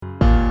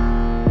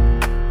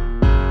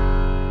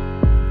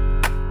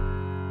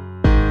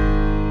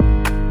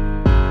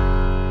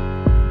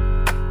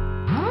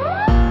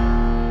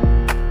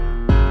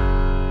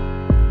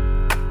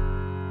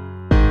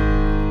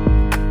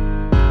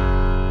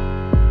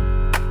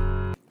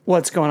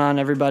What's going on,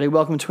 everybody?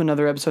 Welcome to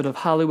another episode of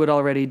Hollywood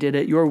Already Did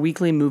It, your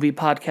weekly movie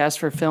podcast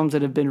for films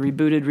that have been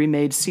rebooted,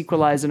 remade,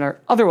 sequelized, and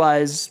are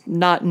otherwise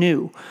not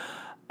new.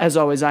 As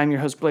always, I'm your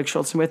host, Blake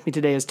Schultz, and with me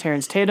today is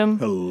Terrence Tatum.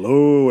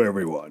 Hello,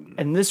 everyone.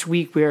 And this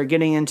week we are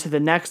getting into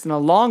the next in a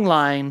long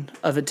line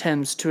of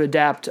attempts to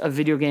adapt a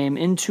video game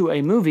into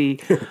a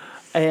movie.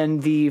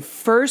 And the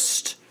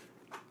first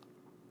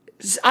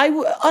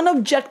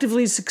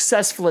unobjectively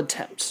successful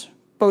attempt,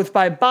 both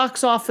by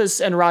box office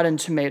and Rotten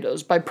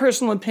Tomatoes. By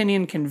personal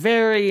opinion can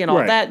vary and all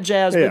that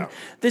jazz, but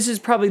this is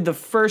probably the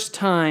first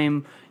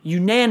time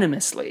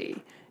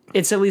unanimously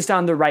it's at least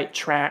on the right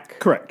track.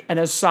 Correct. And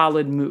a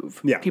solid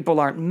move. Yeah. People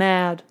aren't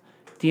mad.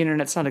 The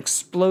internet's not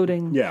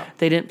exploding. Yeah.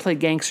 They didn't play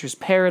Gangster's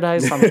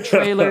Paradise on the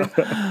trailer.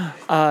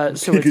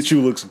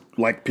 Pikachu looks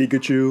like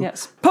Pikachu.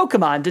 Yes.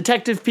 Pokemon,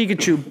 Detective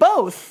Pikachu,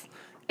 both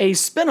a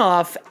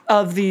spin-off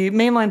of the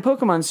mainline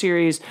Pokemon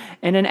series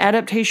and an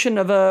adaptation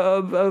of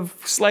a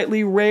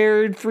slightly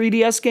rare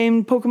 3DS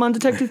game, Pokemon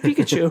Detective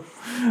Pikachu,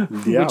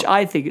 which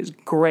I think is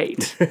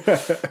great.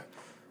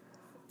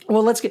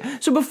 Well,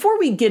 so before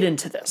we get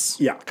into this,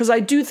 because I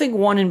do think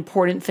one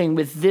important thing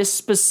with this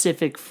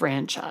specific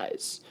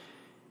franchise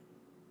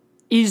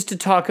is to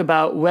talk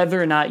about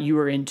whether or not you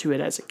were into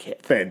it as a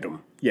kid. Fandom,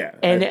 yeah.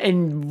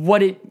 And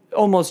what it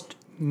almost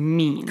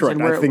means. Correct,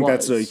 and where I think it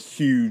was. that's a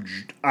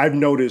huge... I've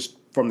noticed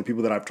from the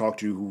people that I've talked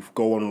to who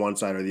go on one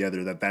side or the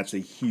other that that's a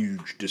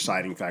huge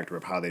deciding factor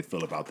of how they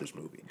feel about this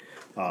movie.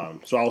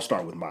 So I'll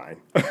start with mine.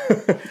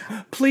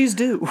 Please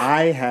do.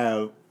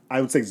 I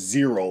would say,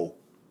 zero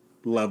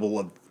level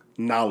of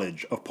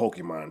knowledge of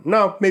Pokemon.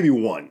 No, maybe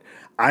one.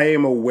 I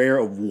am aware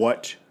of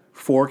what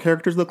 4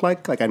 characters look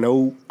like. Like I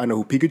know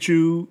who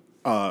Pikachu,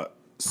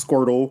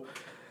 Squirtle,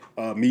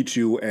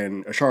 Mewtwo,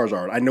 and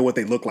Charizard. I know what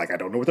they look like. I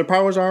don't know what their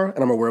powers are,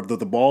 and I'm aware of what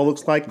the ball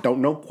looks like.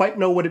 Don't quite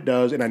know what it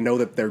does, and I know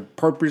that their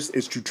purpose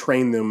is to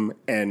train them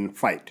and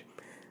fight.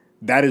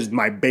 That is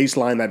my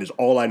baseline. That is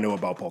all I know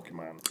about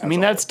Pokemon. I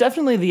mean, that's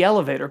definitely the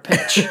elevator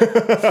pitch.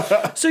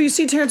 So you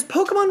see, Terrence,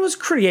 Pokemon was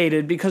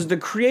created because the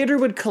creator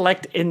would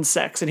collect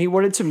insects, and he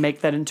wanted to make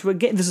that into a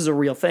game. This is a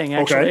real thing,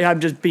 actually. Okay. I'm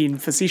just being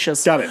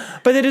facetious. Got it.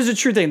 But it is a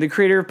true thing. The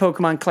creator of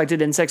Pokemon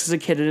collected insects as a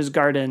kid in his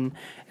garden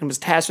and was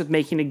tasked with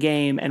making a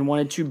game and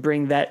wanted to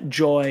bring that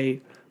joy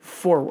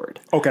forward.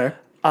 Okay.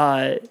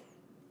 I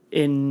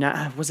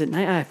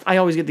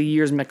always get the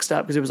years mixed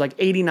up because it was like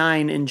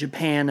 89 in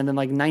Japan and then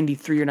like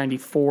 93 or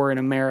 94 in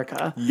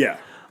America. Yeah.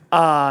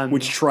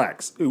 Which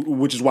tracks,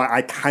 which is why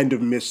I kind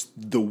of missed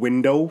the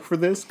window for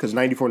this, because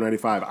 94,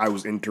 95, I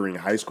was entering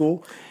high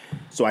school.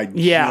 So I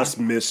just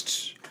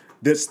missed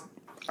this.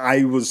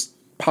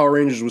 Power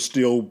Rangers was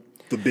still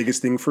the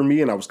biggest thing for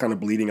me, and I was kind of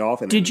bleeding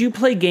off. And Did you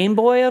play Game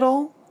Boy at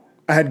all?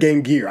 I had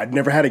Game Gear. I'd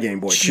never had a Game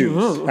Boy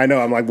too. I know,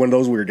 I'm like one of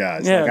those weird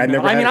guys. Yeah,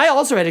 like, I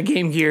also had a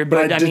Game Gear,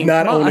 but I did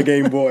not own a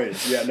Game Boy.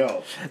 Yeah,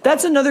 no.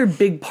 That's another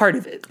big part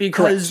of it,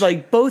 because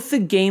like both the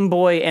Game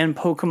Boy and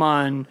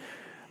Pokemon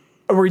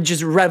were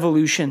just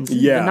revolutions in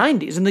the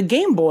 90s. And the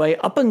Game Boy,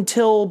 up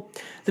until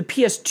the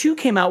PS2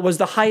 came out, was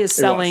the highest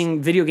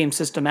selling video game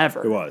system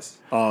ever. It was.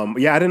 I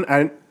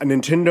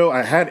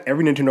had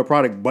every Nintendo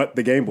product but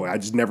the Game Boy. I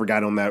just never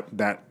got on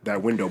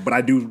that window. But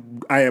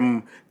I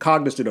am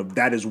cognizant of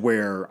that is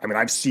where,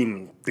 I've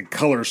seen the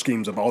color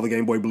schemes of all the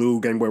Game Boy Blue,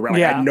 Game Boy Red.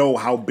 I know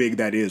how big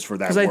that is for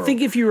that world. Because I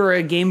think if you were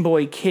a Game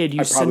Boy kid,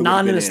 you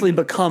synonymously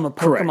become a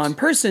Pokemon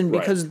person,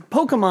 because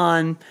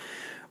Pokemon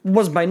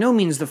was by no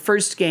means the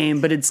first game,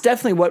 but it's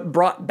definitely what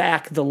brought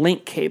back the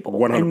link cable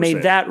 100%. And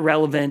made that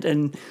relevant.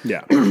 And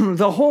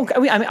the whole,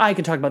 I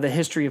could talk about the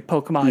history of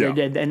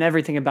Pokemon and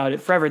everything about it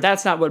forever.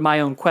 That's not what my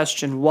own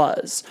question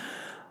was.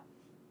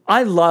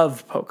 I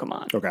love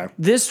Pokemon. Okay.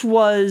 This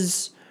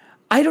was,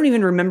 I don't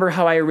even remember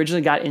how I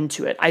originally got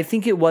into it. I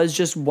think it was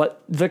just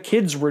what the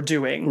kids were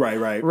doing.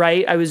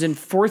 Right? I was in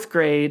 4th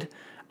grade.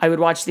 I would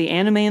watch the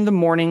anime in the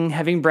morning,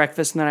 having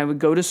breakfast, and then I would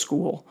go to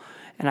school,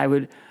 and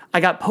I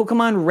got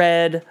Pokemon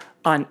Red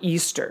on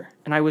Easter,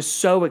 and I was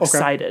so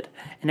excited.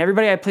 And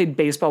everybody I played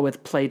baseball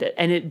with played it.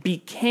 And it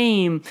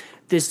became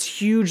this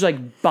huge,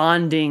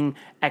 bonding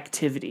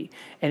activity.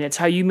 And it's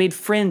how you made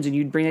friends, and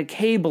you'd bring a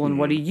cable, and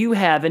what do you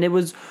have? And it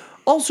was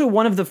also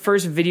one of the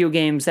first video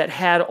games that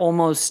had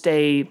almost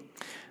probably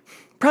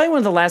one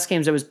of the last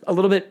games that was a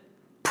little bit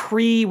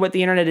pre what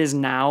the internet is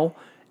now,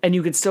 and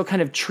you could still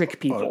kind of trick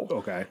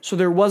people. So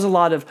there was a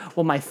lot of,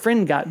 my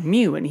friend got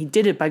Mew, and he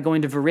did it by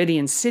going to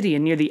Viridian City,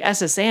 and near the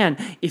SS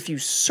Anne, if you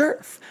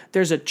surf,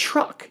 there's a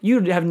truck. You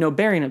have no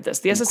bearing of this.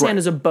 The SS Anne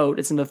is a boat.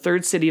 It's in the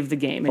 3rd city of the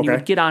game, and you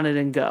would get on it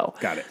and go.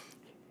 Got it.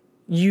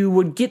 You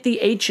would get the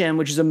HM,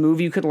 which is a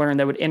move you could learn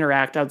that would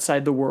interact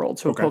outside the world.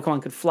 So a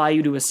Pokemon could fly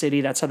you to a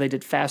city. That's how they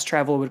did fast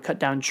travel. It would cut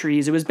down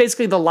trees. It was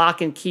basically the lock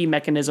and key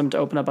mechanism to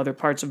open up other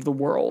parts of the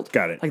world.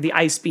 Got it. Like the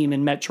Ice Beam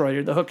in Metroid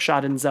or the Hook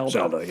Shot in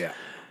Zelda. Yeah.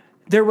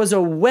 There was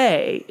a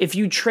way, if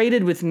you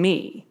traded with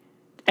me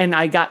and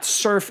I got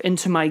Surf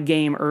into my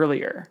game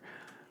earlier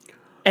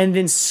and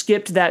then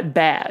skipped that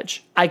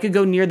badge, I could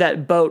go near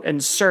that boat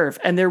and surf.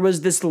 And there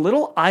was this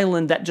little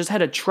island that just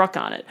had a truck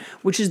on it,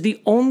 which is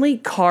the only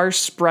car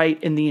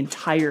sprite in the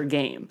entire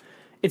game.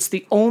 It's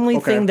the only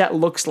thing that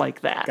looks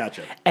like that.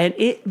 Gotcha. And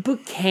it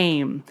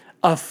became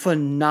a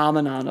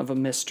phenomenon of a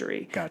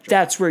mystery. Gotcha.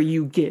 That's where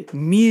you get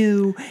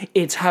Mew.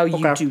 It's how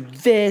you do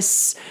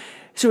this.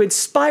 So it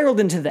spiraled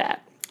into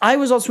that. I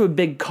was also a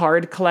big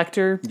card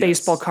collector. Yes.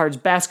 Baseball cards,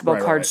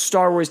 basketball cards,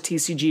 Star Wars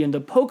TCG, and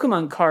the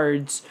Pokemon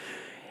cards.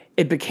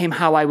 It became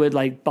how I would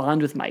like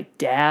bond with my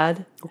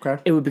dad. Okay.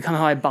 It would become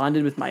how I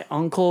bonded with my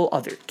uncle,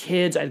 other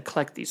kids. I'd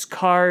collect these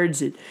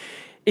cards. It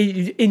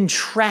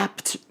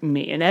entrapped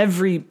me in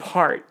every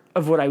part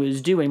of what I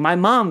was doing. My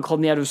mom called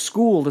me out of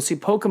school to see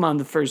Pokemon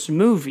the first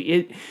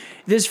movie.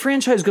 This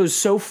franchise goes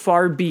so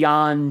far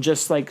beyond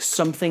just like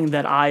something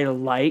that I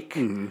like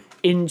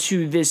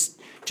into this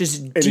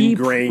just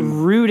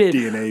deep-rooted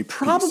DNA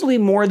probably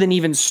more than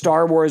even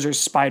Star Wars or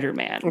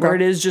Spider-Man, where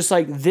it is just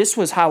like, this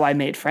was how I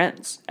made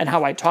friends and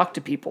how I talked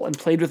to people and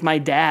played with my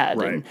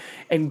dad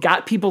and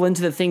got people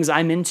into the things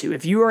I'm into.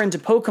 If you are into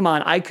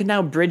Pokemon, I could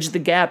now bridge the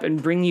gap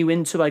and bring you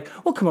into like,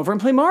 well, come over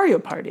and play Mario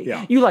Party.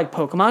 Yeah. You like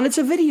Pokemon, it's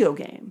a video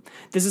game.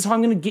 This is how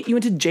I'm going to get you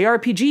into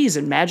JRPGs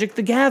and Magic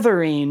the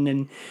Gathering,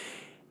 and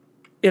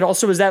it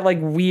also was that like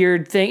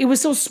weird thing. It was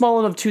still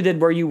small enough too that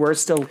where you were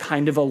still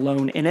kind of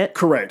alone in it.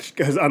 Correct.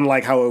 Because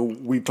unlike how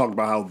we've talked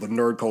about how the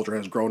nerd culture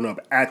has grown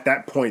up, at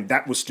that point,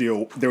 that was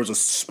still, there was a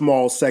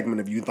small segment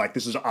of you like,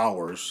 this is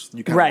ours.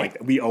 You kind of like,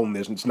 we own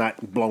this, and it's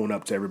not blown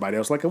up to everybody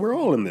else. Like, we're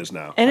all in this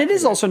now. And it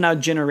is also now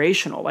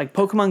generational. Like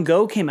Pokemon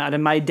Go came out,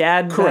 and my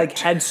dad like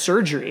had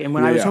surgery, and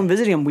when I was home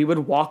visiting him, we would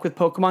walk with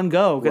Pokemon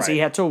Go because he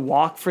had to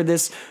walk for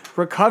this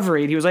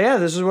recovery. And he was like, yeah,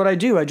 this is what I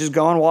do. I just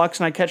go on walks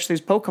and I catch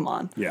these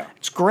Pokemon. Yeah.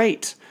 It's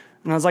great.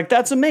 And I was like,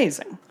 that's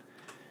amazing.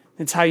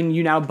 It's how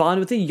you now bond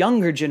with the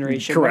younger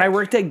generation. Correct. When I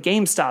worked at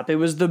GameStop, it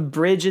was the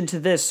bridge into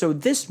this. So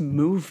this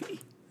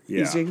movie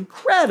is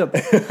incredible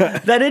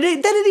that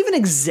it even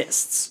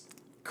exists.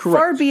 Correct.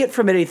 Far be it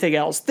from anything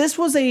else. This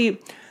was a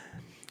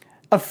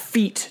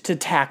feat to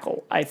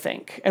tackle, I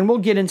think. And we'll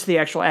get into the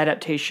actual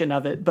adaptation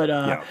of it.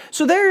 But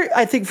so there,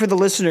 I think for the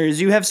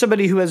listeners, you have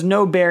somebody who has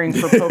no bearing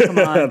for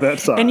Pokemon.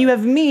 That's all right. And you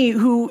have me,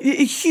 who,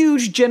 a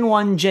huge Gen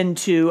 1, Gen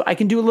 2. I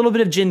can do a little bit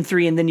of Gen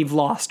 3, and then you've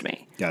lost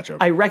me. Gotcha.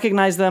 I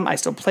recognize them. I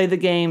still play the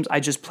games.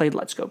 I just played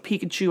Let's Go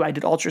Pikachu. I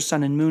did Ultra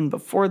Sun and Moon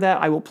before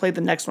that. I will play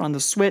the next one on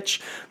the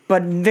Switch.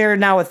 But there are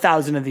now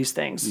 1,000 of these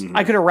things.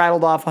 I could have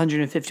rattled off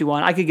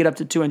 151. I could get up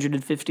to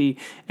 250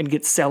 and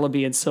get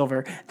Celebi and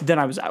Silver. Then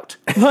I was out.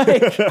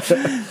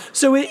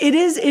 So it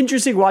is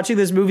interesting watching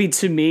this movie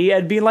to me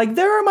and being like,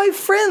 there are my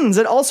friends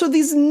and also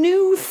these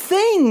new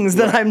things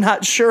that I'm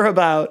not sure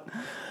about.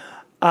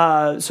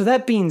 So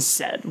that being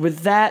said, with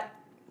that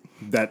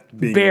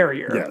being,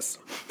 barrier, yes.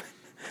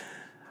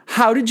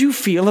 How did you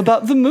feel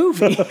about the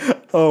movie?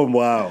 Oh,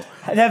 wow.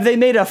 Have they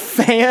made a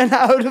fan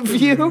out of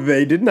you?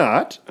 They did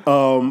not.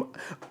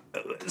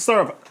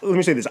 Start off, let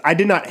me say this. I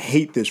did not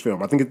hate this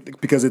film. I think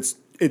because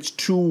it's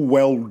too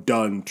well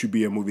done to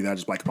be a movie that I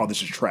just like, oh,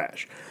 this is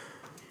trash.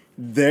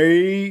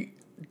 They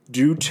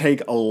do take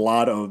there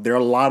are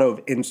a lot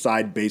of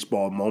inside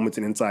baseball moments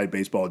and inside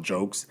baseball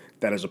jokes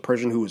that, as a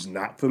person who is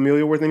not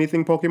familiar with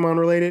anything Pokemon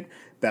related,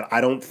 that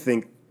I don't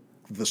think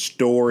the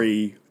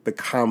story, the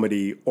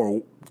comedy,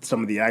 or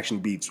some of the action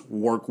beats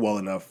work well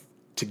enough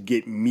to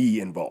get me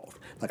involved.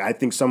 Like, I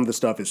think some of the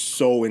stuff is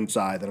so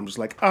inside that I'm just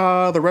like,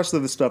 the rest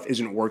of the stuff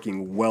isn't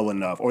working well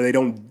enough, or they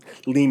don't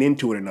lean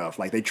into it enough.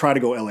 Like, they try to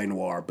go L.A.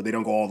 Noire, but they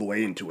don't go all the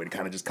way into it. It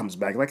kind of just comes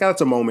back like,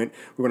 that's a moment.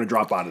 We're going to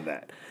drop out of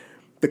that.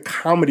 The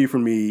comedy for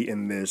me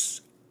in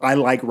this, I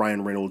like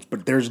Ryan Reynolds,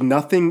 but there's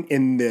nothing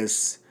in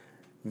this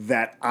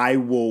that I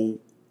will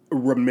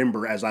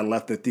remember as I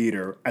left the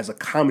theater as a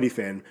comedy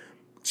fan,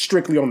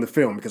 strictly on the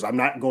film, because I'm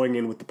not going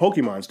in with the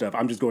Pokemon stuff.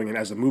 I'm just going in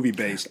as a movie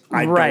based.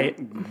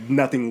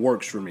 Nothing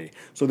works for me.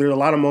 So there's a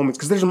lot of moments,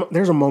 because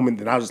there's a moment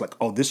that I was just like,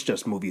 oh, this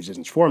just movie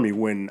isn't for me,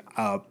 when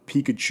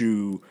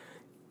Pikachu,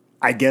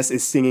 I guess,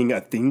 is singing a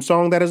theme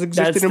song that has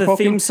existed in Pokemon. That's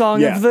the theme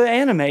song of the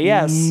anime,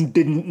 yes.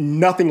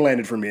 Nothing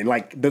landed for me. And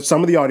like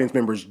some of the audience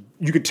members,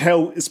 you could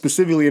tell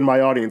specifically in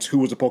my audience who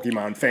was a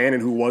Pokemon fan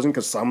and who wasn't,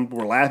 because some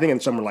were laughing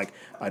and some were like,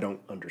 I don't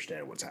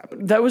understand what's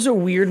happening. That was a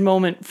weird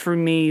moment for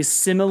me,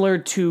 similar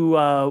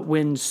to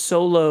when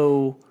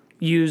Solo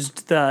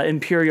used the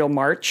Imperial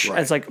March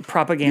as like a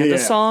propaganda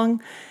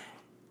song.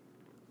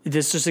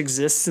 This just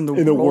exists in the world.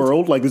 In the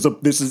world, like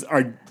this is.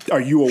 Are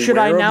you aware? Should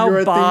I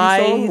now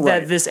buy that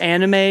that this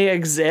anime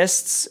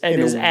exists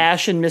and is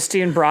Ash and Misty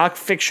and Brock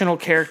fictional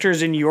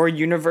characters in your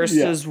universe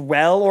as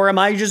well, or am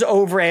I just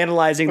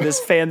overanalyzing this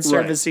fan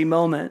servicey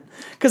moment?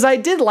 Because I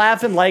did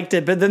laugh and liked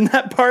it, but then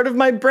that part of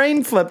my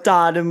brain flipped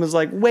on and was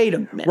like, "Wait a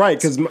minute!" Right?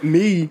 Because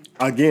me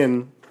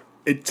again,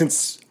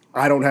 since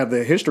I don't have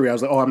the history, I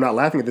was like, "Oh, I'm not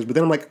laughing at this," but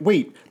then I'm like,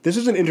 "Wait, this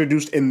isn't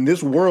introduced in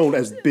this world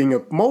as being a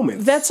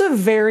moment." That's a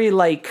very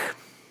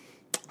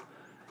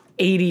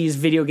 '80s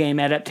video game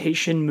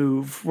adaptation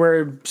move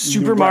where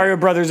Super Mario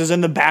Brothers is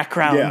in the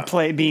background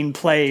being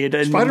played.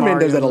 And Spider-Man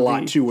does that a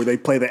lot too, where they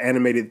play the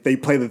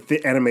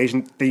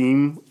animation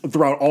theme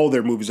throughout all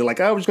their movies. They're like,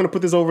 "Oh, we're just going to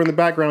put this over in the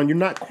background." You're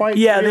not quite.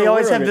 Yeah, they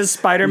always have this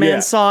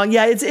Spider-Man song.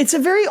 Yeah, it's a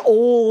very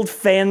old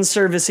fan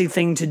servicey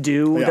thing to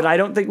do that I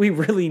don't think we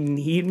really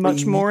need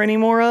much more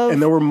anymore of.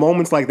 And there were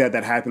moments like that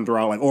happen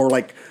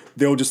throughout,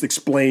 they'll just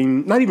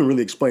explain, not even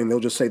really explain, they'll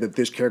just say that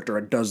this character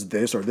does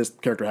this or this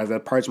character has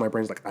that part. So my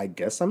brain's like, I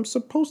guess I'm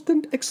supposed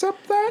to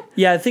accept that?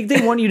 Yeah, I think they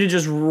want you to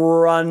just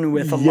run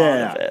with a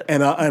lot of it.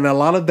 And a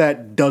lot of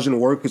that doesn't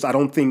work because I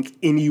don't think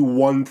any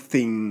one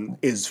thing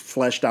is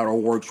fleshed out or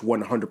works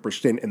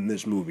 100% in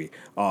this movie.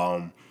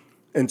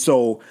 And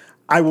so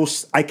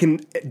I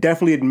can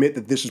definitely admit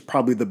that this is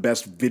probably the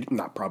best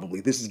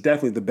this is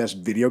definitely the best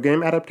video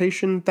game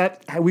adaptation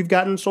that we've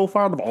gotten so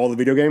far of all the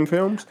video game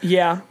films.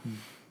 Yeah.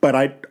 But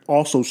I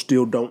also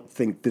still don't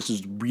think this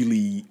is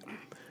really,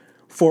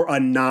 for a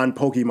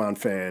non-Pokemon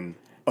fan,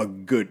 a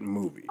good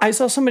movie. I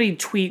saw somebody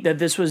tweet that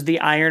this was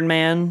the Iron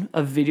Man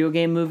of video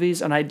game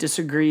movies, and I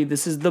disagree.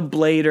 This is the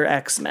Blade or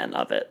X-Men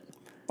of it.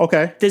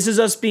 Okay. This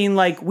is us being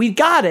like, we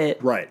got it.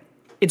 Right.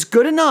 It's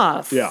good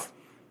enough. Yeah.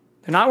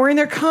 They're not wearing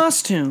their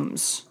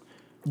costumes.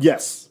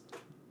 Yes.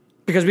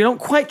 Because we don't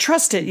quite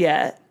trust it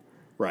yet.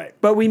 Right.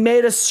 But we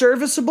made a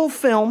serviceable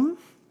film.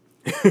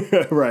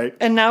 Right.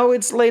 And now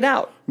it's laid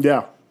out.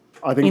 Yeah.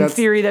 I think in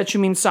theory, that you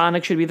mean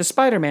Sonic should be the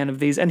Spider-Man of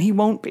these, and he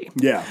won't be.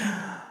 Yeah.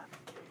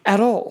 At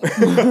all.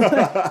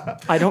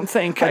 I don't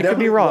think. I could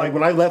be wrong. Like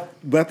when I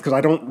left because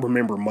I don't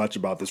remember much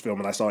about this film,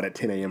 and I saw it at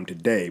 10 a.m.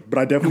 today. But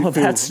I definitely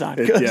feel that's not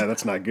good. Yeah,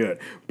 that's not good.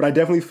 But I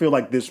definitely feel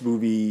like this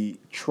movie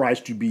tries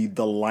to be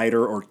the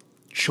lighter or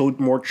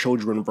more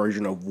children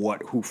version of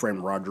what Who Framed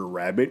Roger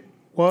Rabbit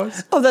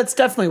was. Oh, that's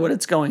definitely what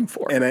it's going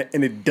for. And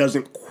it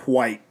doesn't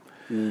quite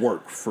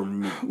work for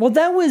me. Well,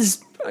 that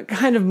was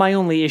kind of my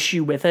only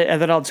issue with it, and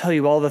then I'll tell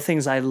you all the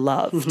things I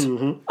loved.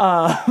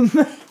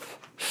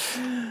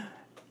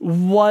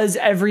 Was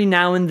every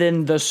now and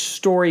then the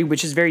story,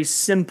 which is very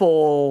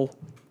simple,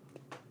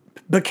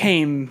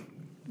 became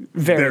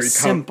very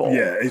simple.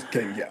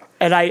 Yeah.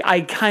 And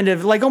I kind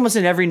of, like almost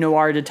in every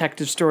noir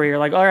detective story, you're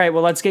like, all right,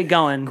 well, let's get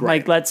going. Great.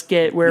 Like, let's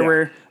get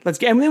where and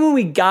then when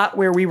we got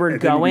where we were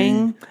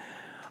going,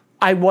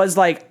 I was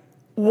like,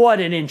 what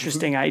an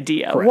interesting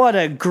idea. Correct. What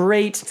a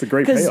great... It's a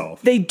great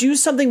payoff. They do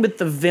something with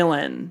the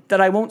villain that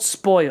I won't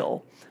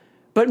spoil,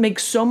 but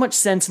makes so much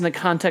sense in the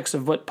context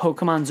of what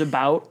Pokemon's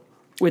about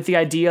with the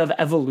idea of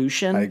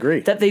evolution. I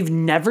agree. That they've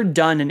never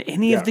done in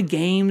any of the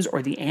games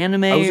or the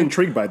anime. I was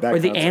intrigued by that or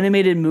the concept.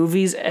 Animated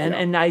movies,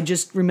 and I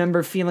just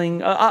remember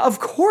feeling, of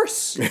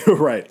course.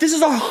 Right. This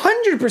is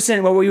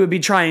 100% what we would be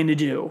trying to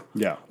do.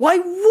 Yeah. Why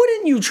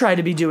wouldn't you try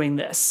to be doing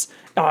this?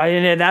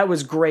 And that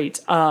was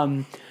great.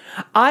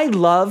 I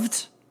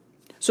loved...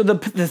 So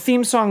the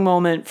theme song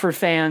moment for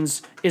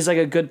fans is like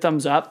a good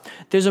thumbs up.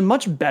 There's a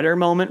much better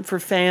moment for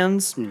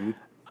fans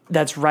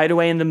that's right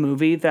away in the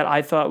movie that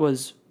I thought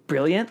was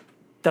brilliant,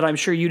 that I'm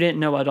sure you didn't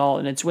know at all,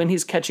 and it's when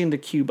he's catching the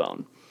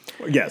Cubone.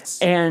 Yes.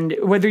 And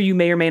whether you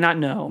may or may not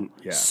know,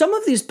 some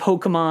of these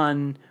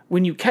Pokemon,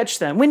 when you catch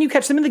them in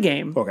the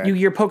game,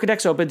 your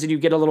Pokedex opens and you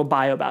get a little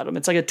bio about them.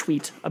 It's like a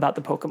tweet about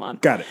the Pokemon.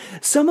 Got it.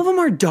 Some of them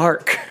are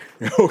dark.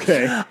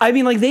 Okay. I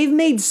mean, like, they've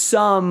made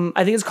some,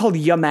 I think it's called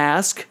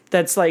Yamask,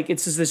 that's like,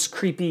 it's just this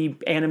creepy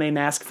anime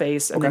mask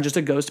face and then just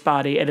a ghost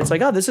body. And it's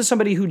like, oh, this is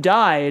somebody who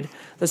died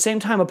the same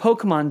time a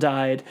Pokemon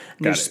died,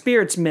 and their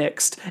spirits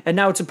mixed, and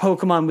now it's a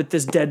Pokemon with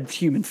this dead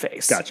human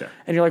face. Gotcha.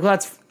 And you're like, well,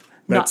 that's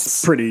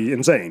nuts. Pretty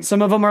insane.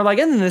 Some of them are like,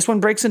 and then this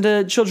one breaks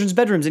into children's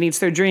bedrooms and eats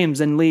their dreams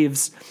and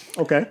leaves.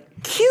 Okay.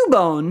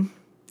 Cubone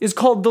is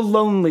called the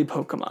Lonely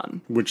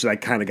Pokemon. Which I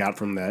kind of got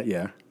from that,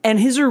 yeah. And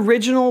his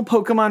original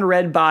Pokemon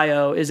Red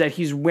bio is that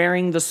he's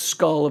wearing the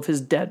skull of his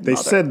dead mother. They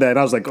said that, and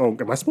I was like, oh,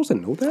 am I supposed to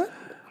know that?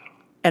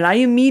 And I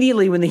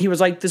immediately, when he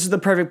was like, this is the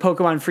perfect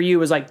Pokemon for you,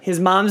 was like,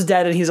 his mom's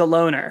dead and he's a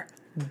loner.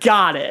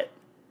 Got it.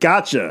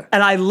 Gotcha.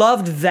 And I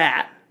loved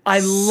that. I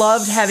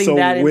loved having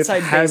that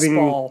inside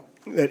baseball.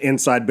 That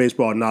inside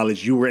baseball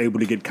knowledge, you were able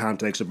to get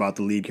context about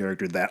the lead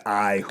character that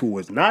I, who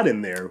was not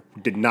in there,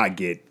 did not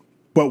get,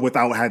 but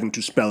without having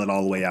to spell it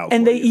all the way out.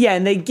 And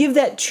they give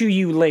that to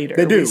you later.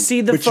 They do. We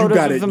see the but photos you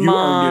got of it. the You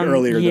mom. earned it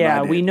earlier than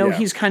I did. We know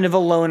he's kind of a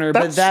loner,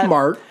 That's but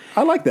smart.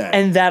 I like that.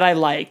 And that I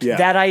liked. Yeah.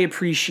 That I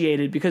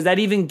appreciated, because that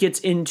even gets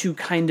into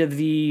kind of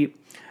the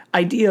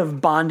idea of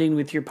bonding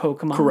with your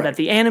Pokemon that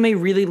the anime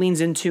really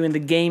leans into and the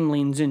game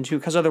leans into,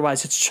 because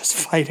otherwise it's just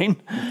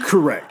fighting.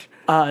 Correct.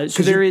 So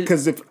there is,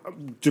 because if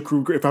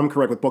I'm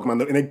correct with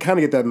Pokemon, and they kind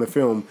of get that in the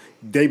film,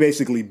 they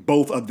basically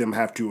both of them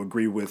have to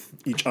agree with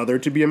each other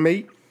to be a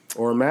mate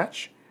or a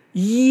match.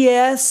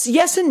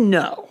 yes and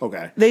no.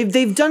 Okay.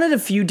 They've done it a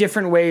few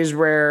different ways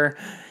where,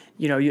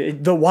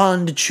 the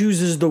wand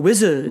chooses the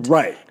wizard.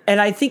 Right. And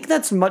I think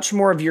that's much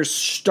more of your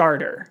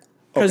starter.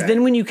 Because Okay.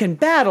 then when you can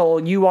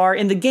battle, you are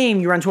in the game,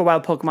 you run to a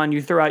wild Pokemon,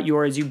 you throw out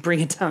yours, you bring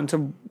it down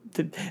to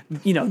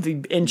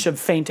the inch of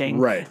fainting.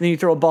 Right. And then you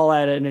throw a ball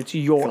at it and it's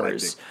yours.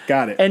 Collecting.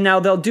 Got it. And now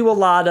they'll do a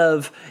lot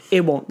of,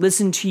 it won't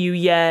listen to you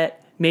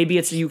yet. Maybe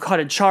it's you caught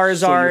a Charizard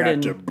So you have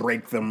and to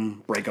break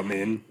them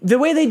in. the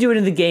way they do it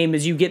in the game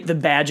is you get the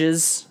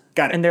badges.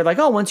 Got it. And they're like,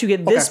 oh, once you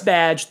get this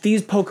badge,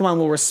 these Pokemon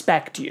will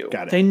respect you.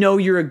 Got it. They know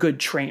you're a good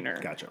trainer.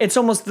 Gotcha. It's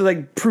almost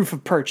like proof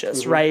of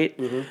purchase, right?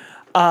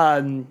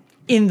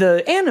 In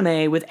the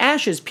anime with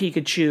Ash's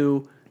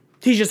Pikachu,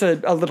 he's just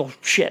a little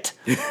shit.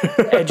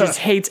 And just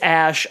hates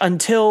Ash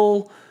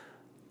until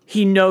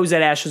he knows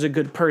that Ash is a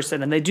good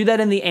person. And they do that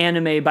in the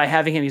anime by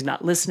having him, he's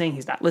not listening.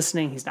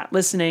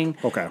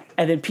 Okay.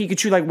 And then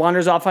Pikachu like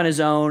wanders off on his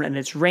own and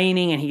it's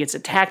raining and he gets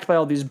attacked by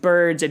all these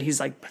birds and he's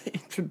like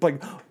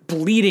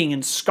bleeding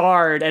and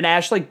scarred. And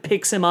Ash like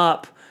picks him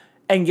up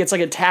and gets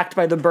like attacked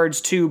by the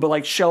birds too, but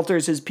like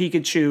shelters his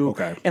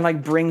Pikachu and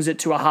like brings it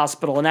to a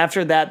hospital. And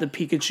after that, the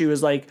Pikachu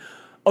is like,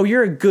 oh,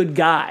 you're a good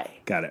guy.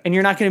 Got it. And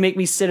you're not going to make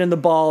me sit in the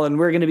ball and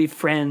we're going to be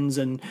friends.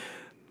 And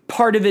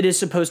part of it is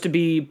supposed to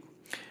be,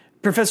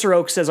 Professor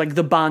Oak says like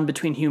the bond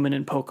between human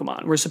and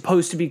Pokemon. We're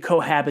supposed to be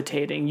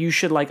cohabitating. You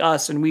should like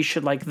us and we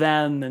should like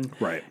them. And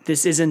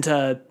this isn't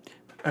a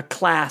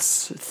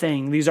class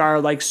thing. These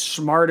are like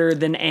smarter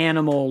than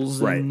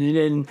animals.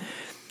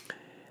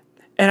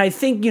 And I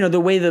think, the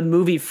way the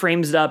movie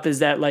frames it up is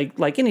that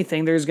like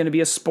anything, there's going to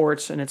be a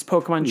sport and it's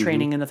Pokemon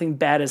training and nothing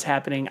bad is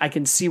happening. I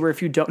can see where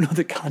if you don't know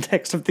the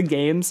context of the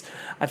games,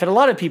 I've had a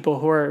lot of people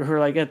who are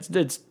like, it's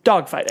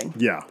dogfighting.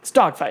 Yeah. It's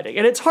dogfighting.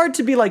 And it's hard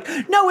to be like,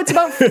 no, it's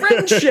about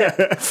friendship.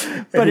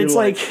 But it's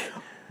like,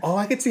 oh,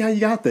 I can see how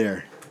you got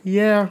there.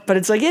 Yeah. But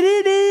it's like, it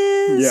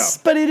is. Yeah.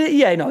 But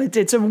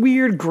it's a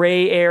weird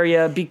gray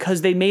area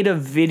because they made a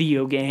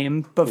video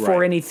game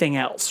before anything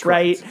else,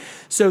 right?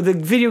 So the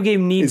video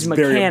game needs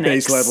mechanics. Very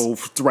base level,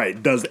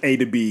 right, does A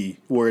to B,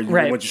 where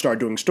once you start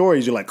doing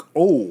stories, you're like,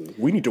 oh,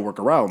 we need to work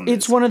around this.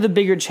 It's one of the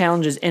bigger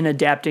challenges in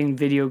adapting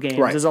video games.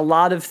 There's a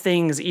lot of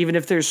things, even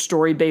if they're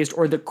story-based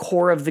or the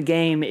core of the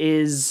game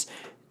is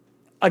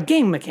a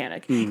game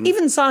mechanic.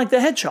 Even Sonic the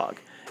Hedgehog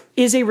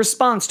is a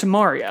response to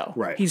Mario.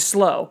 Right. He's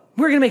slow.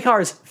 We're going to make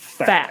ours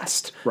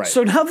fast. Right.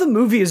 So now the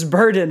movie is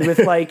burdened with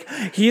like,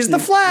 he's the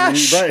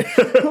Flash. Like,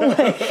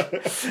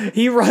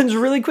 he runs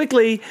really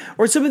quickly.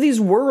 Or some of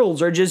these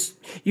worlds are just,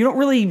 you don't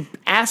really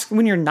ask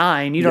when you're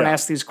 9. You don't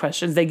ask these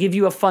questions. They give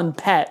you a fun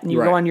pet and you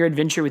go on your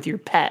adventure with your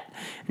pet.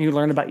 And you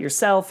learn about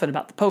yourself and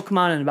about the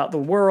Pokemon and about the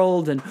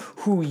world and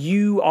who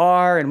you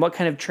are and what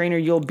kind of trainer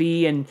you'll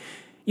be. And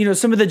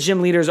some of the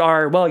gym leaders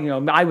are,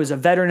 well, I was a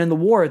veteran in the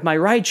war with my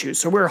Raichu,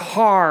 so we're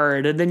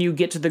hard. And then you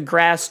get to the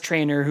grass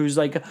trainer who's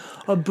like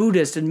a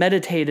Buddhist and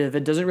meditative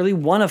and doesn't really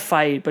want to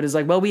fight, but is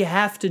like, well, we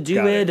have to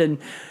do it. And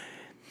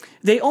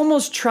they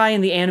almost try in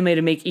the anime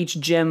to make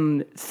each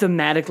gym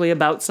thematically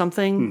about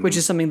something, which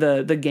is something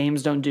the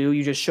games don't do.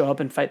 You just show up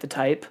and fight the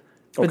type.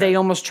 But they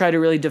almost try to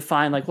really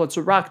define, like, what's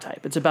a rock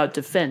type? It's about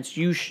defense.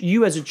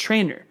 You as a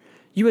trainer,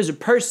 you as a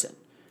person,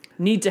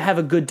 need to have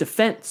a good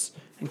defense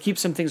and keep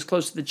some things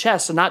close to the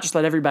chest and not just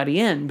let everybody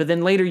in. But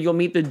then later you'll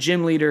meet the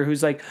gym leader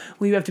who's like,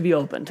 well, you have to be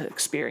open to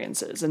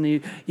experiences. And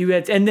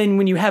and then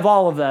when you have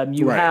all of them,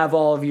 you have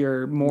all of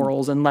your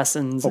morals and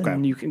lessons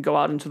and you can go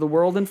out into the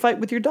world and fight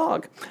with your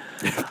dog.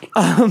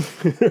 But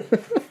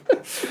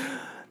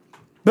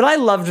I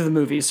loved the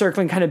movie,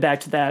 circling kind of back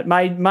to that.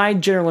 My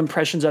general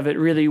impressions of it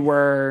really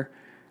were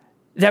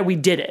that we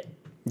did it.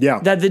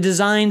 Yeah. That the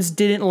designs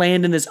didn't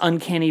land in this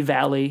uncanny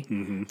valley.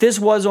 This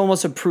was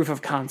almost a proof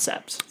of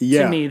concept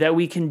to me, that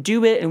we can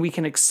do it and we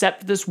can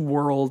accept this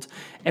world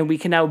and we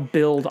can now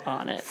build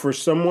on it. For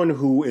someone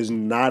who is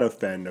not a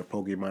fan of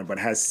Pokemon but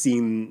has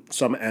seen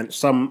some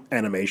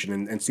animation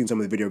and seen some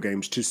of the video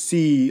games, to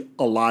see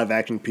a live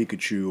action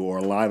Pikachu or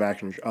a live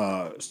action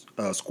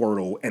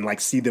Squirtle and like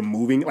see them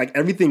moving, like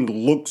everything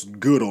looks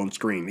good on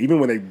screen. Even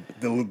when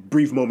the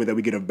brief moment that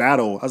we get of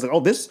battle, I was like, oh,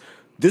 this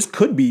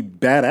could be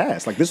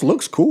badass. Like, this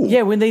looks cool.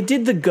 Yeah, when they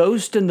did the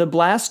Ghost and the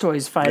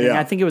Blastoise fighting,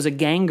 I think it was a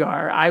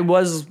Gengar, I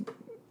was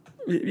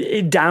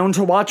down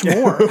to watch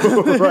more.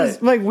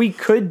 Like, we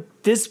could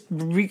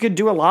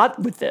do a lot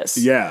with this.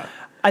 Yeah.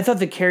 I thought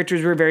the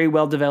characters were very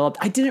well developed.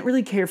 I didn't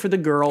really care for the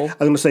girl. I was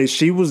going to say,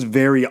 she was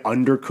very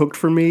undercooked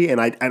for me, and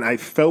I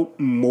felt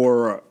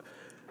more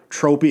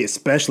tropey,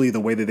 especially the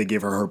way that they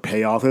gave her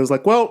payoff. It was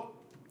like, well,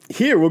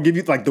 here, we'll give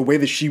you, like, the way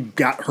that she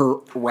got her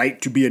right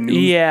to be a new...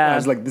 Yeah. I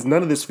was like,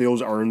 none of this feels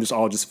earned. This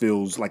all just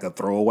feels like a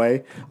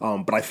throwaway.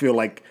 But I feel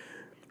like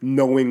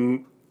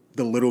knowing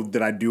the little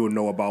that I do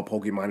know about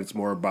Pokemon, it's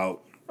more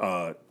about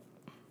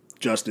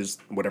Justice,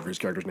 whatever his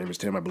character's name is,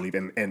 Tim, I believe,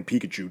 and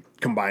Pikachu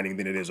combining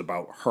than it is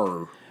about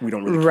her. We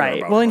don't really care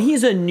about Well, and her.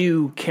 he's a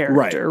new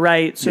character,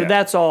 right? So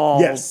that's all...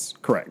 Yes,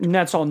 correct. And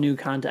that's all new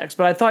context.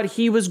 But I thought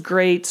he was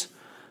great.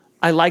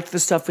 I liked the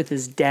stuff with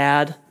his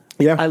dad.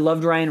 Yeah. I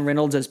loved Ryan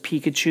Reynolds as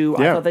Pikachu.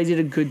 Yeah. I thought they did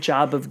a good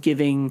job of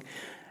giving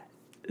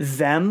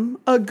them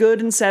a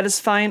good and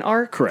satisfying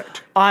arc.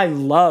 Correct. I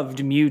loved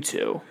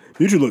Mewtwo.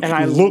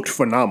 Mewtwo looked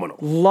phenomenal.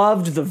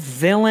 Loved the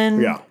villain.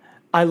 Yeah.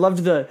 I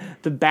loved the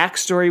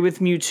backstory with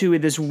Mewtwo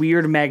with this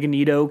weird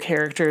Magneto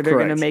character they're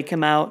going to make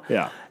him out.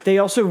 Yeah. They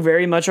also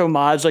very much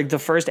homage like the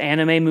first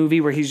anime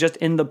movie where he's just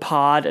in the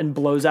pod and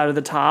blows out of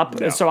the top.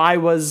 Yeah. So I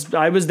was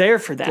there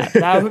for that.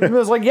 I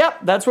was like, yep,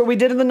 that's what we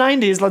did in the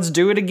 90s. Let's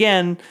do it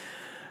again.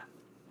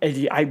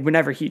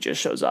 Whenever he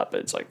just shows up,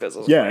 it's like, this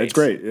is great. It's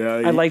great.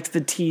 Yeah, I liked the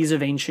tease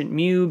of Ancient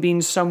Mew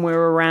being somewhere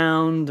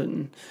around,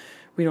 and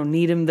we don't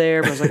need him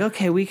there. But I was like,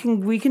 okay, we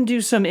can do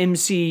some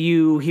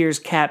MCU, here's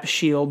Cap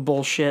Shield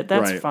bullshit.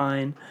 That's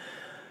fine.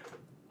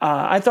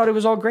 I thought it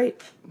was all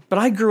great. But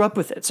I grew up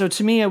with it. So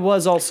to me, it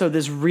was also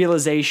this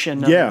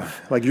realization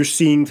of... like you're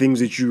seeing things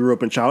that you grew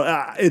up in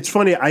childhood. It's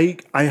funny,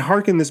 I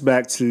hearken this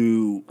back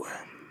to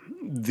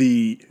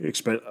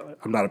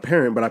I'm not a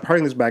parent, but I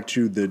hearken this back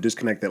to the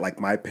disconnect that like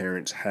my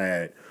parents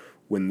had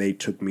when they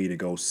took me to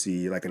go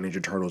see like a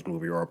Ninja Turtles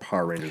movie or a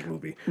Power Rangers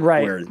movie.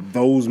 Right. Where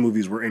those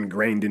movies were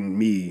ingrained in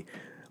me.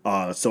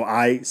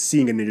 So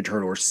seeing a Ninja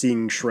Turtle or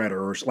seeing Shredder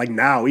or like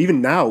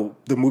even now,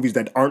 the movies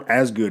that aren't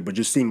as good, but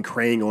just seeing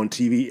Krang on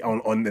TV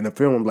in the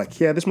film, I'm like,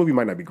 yeah, this movie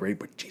might not be great,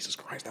 but Jesus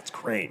Christ, that's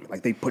Krang.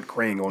 Like they put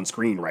Krang on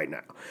screen right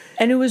now.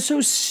 And it was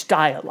so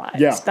stylized.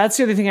 Yeah. That's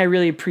the other thing I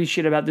really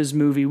appreciate about this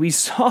movie. We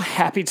saw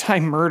Happy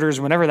Time Murders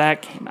whenever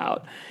that came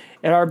out.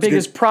 And our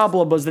biggest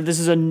problem was that this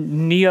is a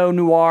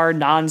neo-noir,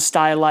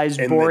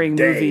 non-stylized, boring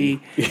movie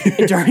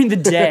during the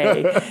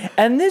day.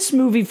 And this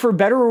movie, for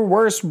better or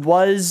worse,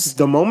 was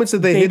the moments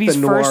that they hit the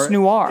noir. First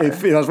noir.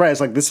 That's right.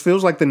 It's like, this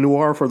feels like the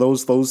noir for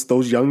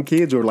those young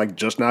kids who are like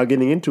just now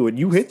getting into it.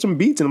 You hit some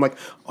beats and I'm like,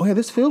 oh yeah,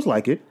 this feels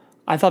like it.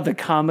 I thought the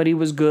comedy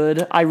was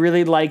good. I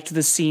really liked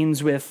the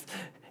scenes with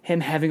him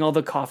having all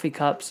the coffee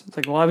cups. It's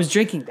like, well, I was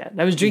drinking that.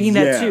 I was drinking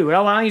that too.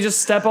 Well, why don't you just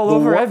step all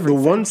over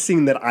everything? The one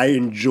scene that I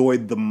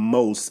enjoyed the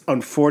most,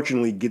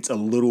 unfortunately, gets a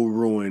little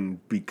ruined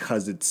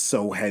because it's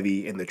so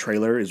heavy in the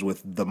trailer, is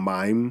with the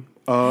mime.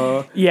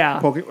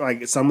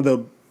 Like some of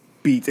the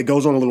beats, it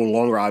goes on a little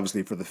longer,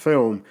 obviously, for the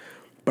film,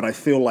 but I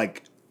feel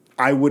like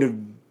I would have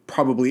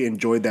probably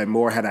enjoyed that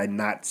more had I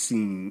not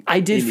seen. I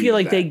did feel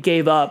like they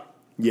gave up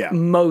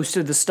most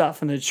of the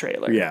stuff in the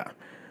trailer. Yeah.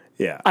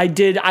 I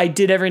did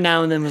every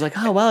now and then was like,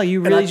 oh, well, you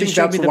really just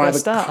showed me the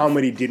best stuff. That's why the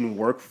comedy didn't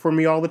work for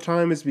me all the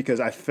time, is because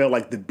I felt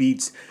like the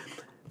beats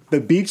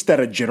that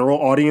a general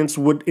audience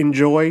would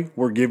enjoy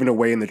were given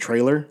away in the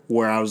trailer,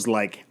 where I was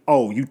like,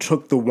 oh, you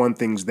took the one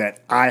things that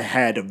I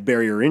had a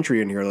barrier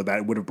entry in here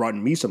that would have brought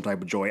me some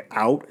type of joy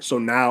out. So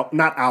now,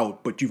 not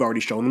out, but you've already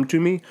shown them to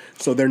me.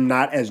 So they're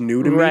not as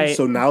new to me.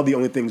 So now the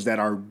only things that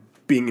are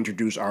being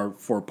introduced are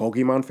for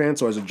Pokemon fans.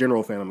 So as a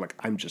general fan, I'm like,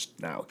 I'm just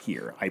now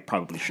here. I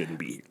probably shouldn't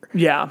be here.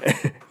 Yeah.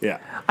 Yeah.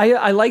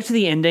 I liked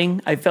the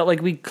ending. I felt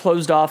like we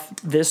closed off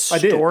this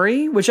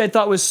story, which I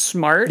thought was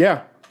smart.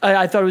 Yeah.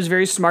 I thought it was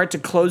very smart to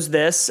close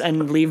this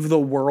and leave the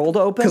world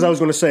open. Because I was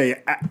going to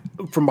say,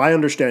 from my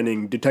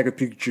understanding, Detective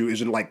Pikachu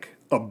isn't like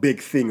a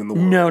big thing in the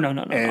world. No.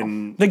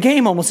 And the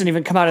game almost didn't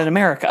even come out in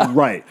America.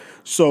 Right.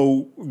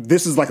 So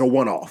this is like a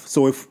one-off.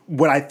 So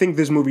what I think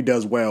this movie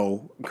does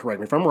well, correct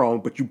me if I'm wrong,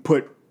 but you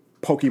put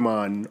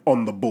Pokemon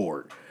on the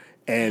board.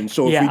 And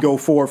so if we go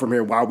forward from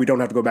here, we don't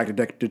have to go back to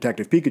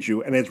Detective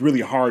Pikachu. And it's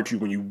really hard to,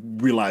 when you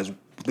realize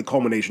the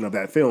culmination of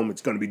that film,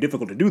 it's going to be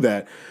difficult to do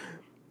that.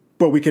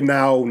 But we can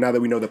now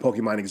that we know that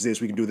Pokemon exists,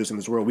 we can do this in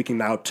this world. We can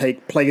now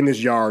play in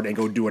this yard and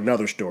go do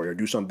another story or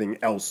do something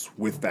else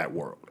with that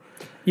world.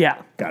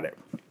 Yeah. Got it.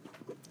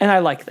 And I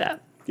like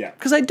that. Yeah.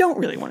 Because I don't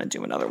really want to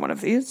do another one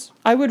of these.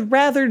 I would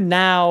rather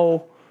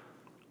now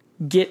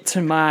get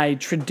to my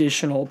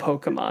traditional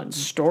Pokemon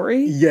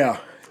story. Yeah.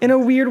 In a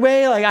weird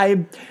way. Like,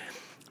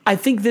 I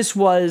think this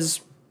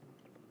was,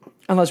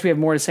 unless we have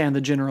more to say on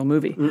the general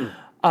movie,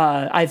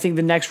 I think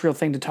the next real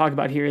thing to talk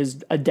about here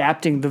is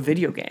adapting the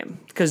video game.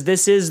 Because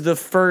this is the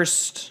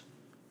first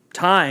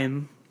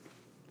time,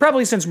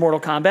 probably since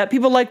Mortal Kombat.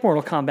 People like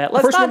Mortal Kombat.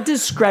 Let's not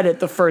discredit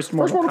the first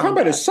Mortal Kombat. Mortal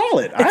Kombat is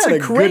solid. I had a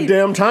good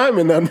damn time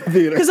in that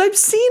theater. Because I've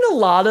seen a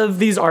lot of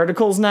these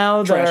articles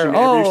now that are,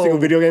 every single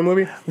video game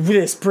movie.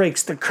 This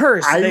breaks the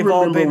curse. They've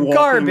all been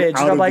garbage.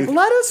 And I'm like,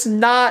 let us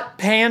not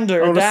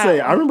pander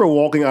down. I remember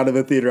walking out of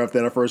the theater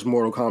after that first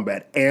Mortal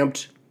Kombat,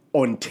 amped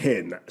on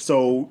 10.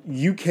 So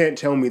you can't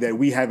tell me that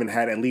we haven't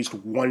had at least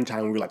one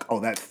time where we're like, oh,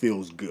 that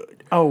feels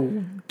good.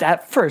 Oh,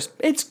 that first.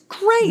 It's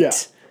great. Yeah.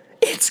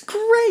 It's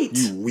great.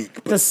 You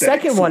weak. The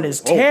second one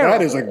is terrible.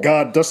 That is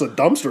that's a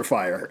dumpster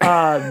fire.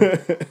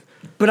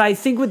 But I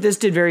think what this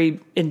did very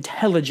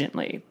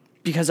intelligently,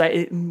 because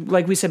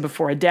like we said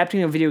before,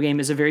 adapting a video game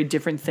is a very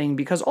different thing,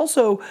 because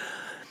also,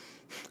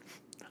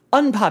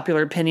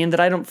 unpopular opinion that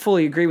I don't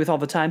fully agree with all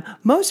the time,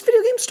 most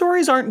video game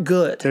stories aren't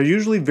good. They're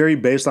usually very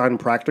based on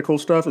practical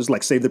stuff. It's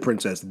like Save the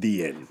Princess,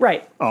 the end.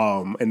 Right.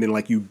 And then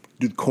like you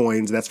do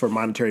coins, that's for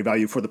monetary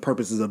value for the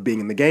purposes of being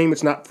in the game.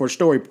 It's not for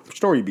story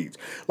beats.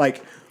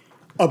 Like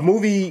a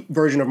movie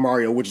version of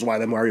Mario, which is why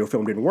the Mario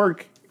film didn't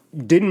work,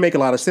 didn't make a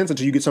lot of sense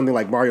until you get something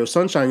like Mario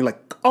Sunshine. You're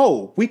like,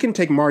 oh, we can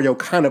take Mario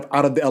kind of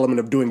out of the element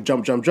of doing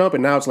jump, jump, jump.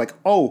 And now it's like,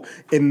 oh,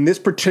 in this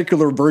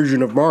particular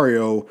version of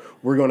Mario,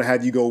 we're going to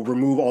have you go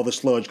remove all the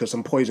sludge because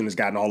some poison has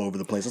gotten all over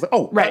the place. It's like,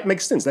 oh, that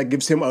makes sense. That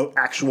gives him an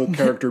actual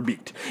character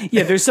beat.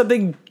 Yeah, there's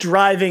something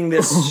driving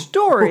this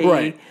story.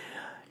 Right.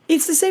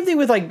 It's the same thing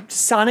with like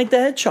Sonic the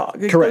Hedgehog.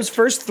 Correct. Those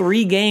first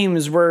 3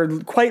 games were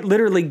quite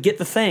literally get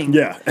the thing.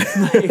 Yeah.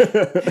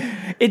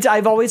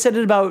 I've always said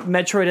it about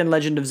Metroid and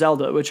Legend of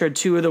Zelda, which are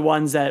 2 of the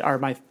ones that are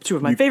two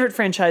of my favorite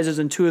franchises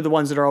and 2 of the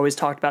ones that are always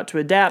talked about to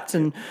adapt.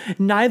 And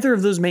neither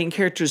of those main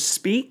characters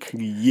speak.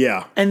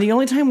 Yeah. And the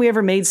only time we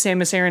ever made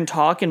Samus Aran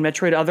talk in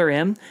Metroid Other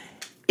M,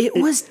 it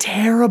was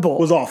terrible.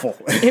 It was awful.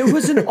 It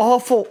was an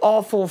awful,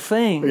 awful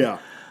thing. Yeah.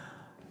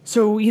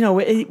 So,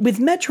 with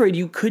Metroid,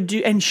 you could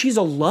do, and she's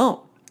alone.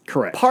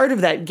 Correct. Part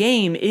of that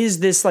game is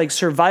this like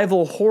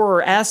survival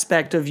horror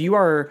aspect of you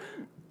are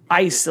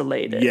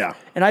isolated. Yeah.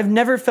 And I've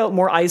never felt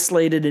more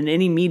isolated in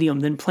any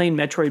medium than playing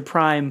Metroid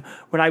Prime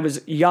when I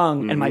was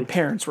young and my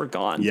parents were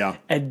gone. Yeah.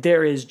 And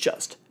there is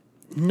just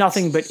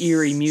nothing but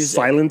eerie music.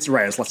 Silence,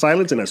 right. It's like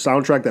silence and a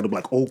soundtrack that'll be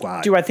like, oh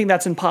God. Do I think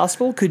that's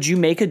impossible? Could you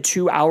make a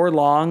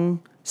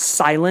 2-hour-long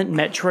silent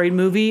Metroid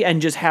movie and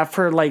just have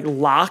her like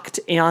locked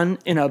in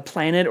a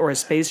planet or a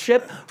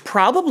spaceship?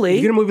 Probably.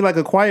 You get a movie like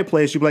A Quiet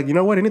Place, you'd be like, you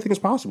know what? Anything is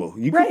possible.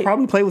 You could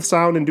probably play with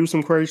sound and do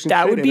some crazy shit.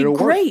 That would be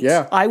great. Work.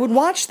 Yeah. I would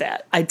watch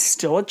that. It's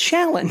still a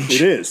challenge.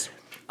 It is.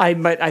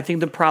 But I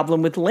think the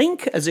problem with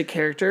Link as a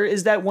character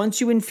is that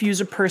once you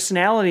infuse a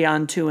personality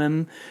onto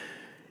him,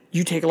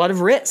 you take a lot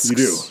of risks. You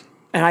do.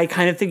 And I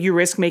kind of think you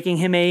risk making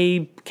him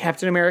a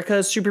Captain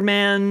America,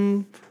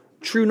 Superman,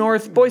 True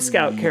North Boy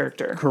Scout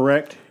character.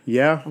 Correct.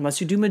 Yeah.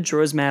 Unless you do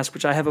Majora's Mask,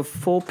 which I have a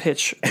full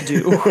pitch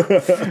do.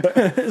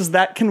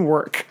 That can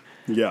work.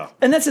 Yeah.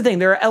 And that's the thing.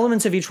 There are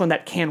elements of each one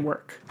that can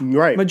work.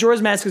 Right.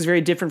 Majora's Mask is very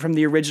different from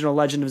the original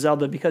Legend of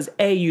Zelda because,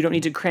 A, you don't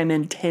need to cram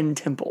in 10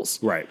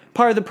 temples. Right.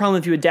 Part of the problem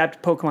if you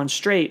adapt Pokemon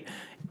straight,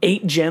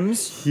 8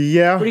 gyms.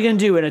 Yeah. What are you going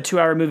to do in a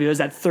 2-hour movie? Was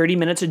that 30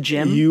 minutes a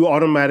gym? You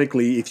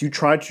automatically, if you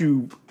try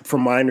to,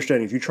 from my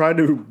understanding, if you try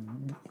to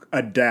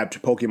adapt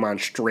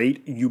Pokemon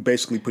straight, you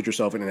basically put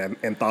yourself in an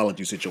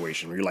anthology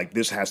situation where you're like,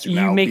 this has to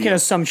now You make an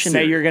assumption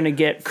that you're going to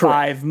get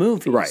 5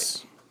 movies.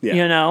 Right.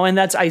 Yeah. And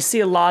I see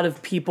a lot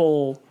of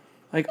people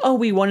like, oh,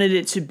 we wanted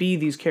it to be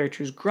these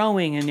characters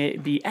growing and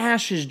it be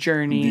Ash's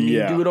journey and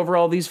you do it over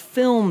all these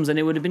films and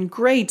it would have been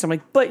great. So I'm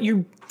like, but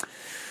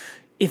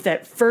if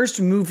that first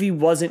movie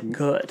wasn't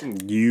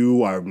good,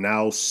 you are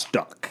now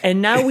stuck.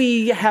 And now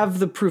we have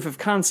the proof of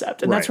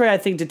concept. And that's why I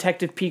think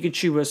Detective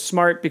Pikachu was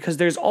smart because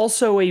there's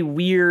also a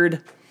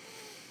weird...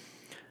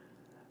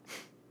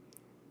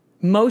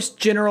 Most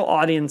general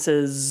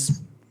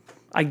audiences,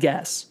 I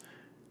guess,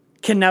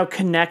 can now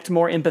connect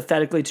more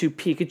empathetically to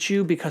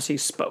Pikachu because he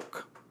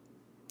spoke.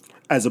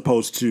 As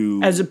opposed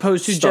to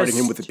starting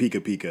him with the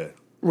Pika Pika.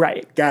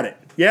 Right. Got it.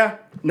 Yeah.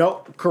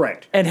 No,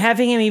 correct. And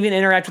having him even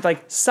interact with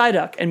like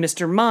Psyduck and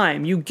Mr.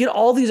 Mime, you get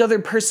all these other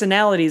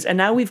personalities, and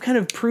now we've kind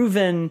of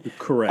proven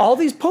all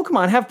these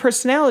Pokemon have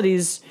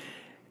personalities,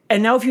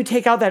 and now if you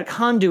take out that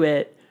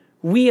conduit,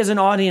 we as an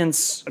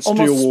audience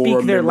almost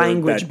speak their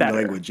language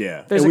better.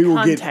 There's a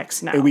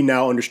context now. And we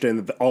now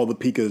understand that all the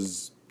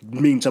Pikas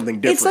mean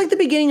something different. It's like the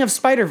beginning of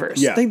Spider-Verse.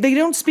 Yeah. They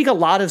don't speak a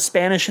lot of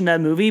Spanish in that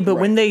movie, but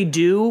when they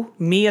do,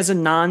 me as a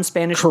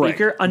non-Spanish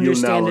speaker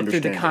understand it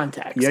through the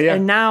context. Yeah.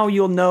 And now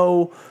you'll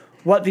know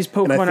what these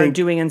Pokemon are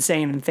doing and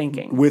saying and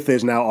thinking. With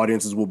this, now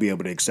audiences will be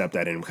able to accept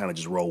that and kind of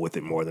just roll with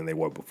it more than they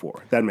were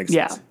before. That makes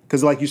sense.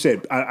 Because like you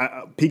said,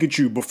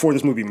 Pikachu, before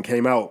this movie even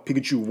came out,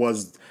 Pikachu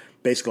was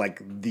basically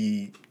like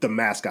the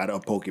mascot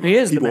of Pokemon. He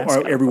is the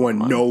mascot. Everyone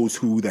knows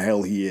who the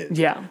hell he is.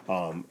 Yeah.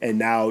 And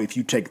now if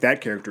you take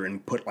that character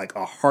and put like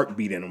a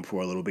heartbeat in him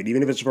for a little bit,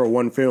 even if it's for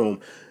one film,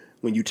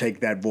 when you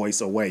take that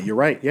voice away, you're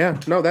right. Yeah.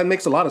 No, that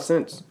makes a lot of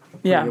sense.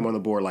 Putting him on the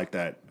board like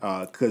that.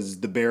 Because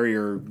the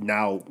barrier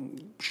now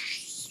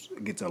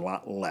gets a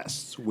lot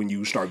less when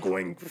you start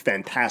going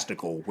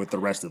fantastical with the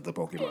rest of the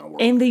Pokemon world.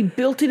 And they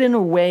built it in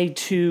a way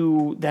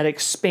too that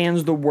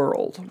expands the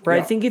world. Right?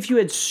 Yeah. I think if you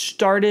had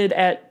started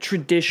at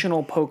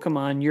traditional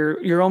Pokemon,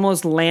 you're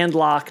almost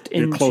landlocked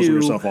into closing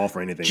yourself off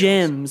for anything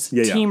gyms,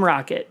 Team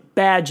Rocket,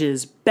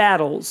 badges,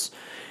 battles.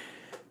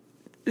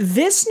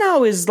 This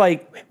now is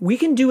like, we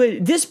can do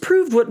it. This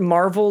proved what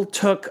Marvel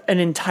took an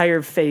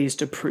entire phase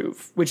to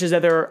prove, which is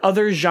that there are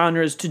other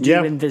genres to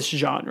do in this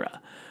genre.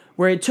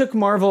 Where it took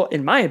Marvel,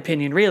 in my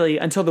opinion, really,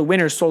 until the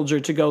Winter Soldier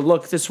to go,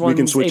 look, this one's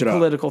a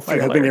political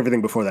thriller. I think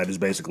everything before that is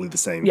basically the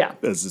same. Yeah.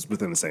 As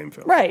within the same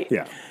film. Right.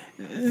 Yeah.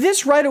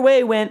 This right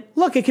away went,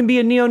 look, it can be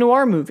a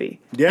neo-noir movie.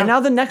 Yeah. And now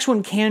the next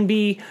one can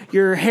be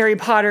your Harry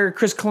Potter,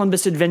 Chris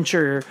Columbus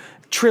adventure,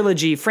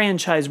 trilogy,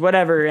 franchise,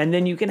 whatever. And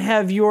then you can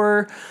have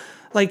your,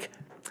 like,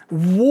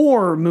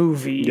 war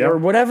movie or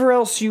whatever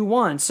else you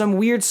want, some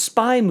weird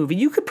spy movie.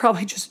 You could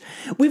probably just...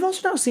 We've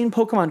also now seen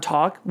Pokemon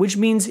talk, which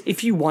means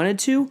if you wanted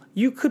to,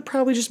 you could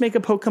probably just make a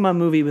Pokemon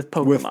movie with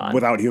Pokemon.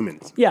 Without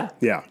humans. Yeah.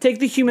 Take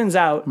the humans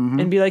out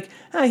and be like,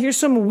 here's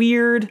some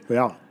weird...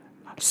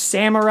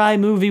 samurai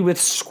movie with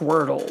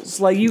Squirtles.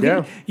 Like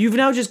you've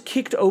now just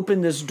kicked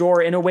open this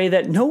door in a way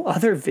that no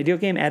other video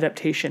game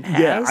adaptation has.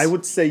 Yeah, I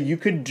would say you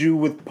could do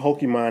with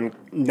Pokemon,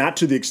 not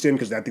to the extent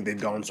because I think they've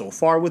gone so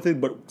far with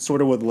it, but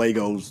sort of what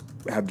Legos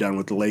have done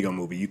with the Lego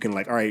movie. You can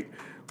like, all right,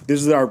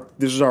 this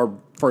is our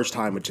first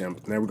time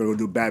attempt. Now we're gonna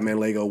do Batman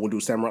Lego. We'll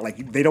do Samurai.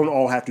 Like they don't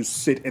all have to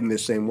sit in the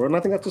same world. And I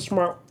think that's a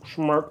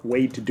smart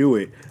way to do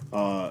it.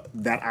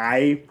 That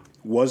I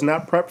was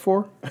not prepped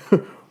for,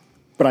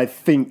 but I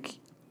think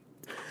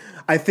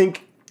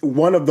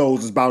one of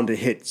those is bound to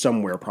hit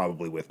somewhere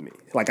probably with me.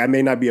 Like I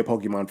may not be a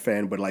Pokemon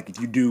fan, but like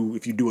if you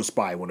do a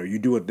spy one or you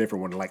do a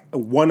different one, like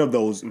one of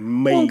those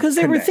may because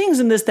there were things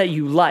in this that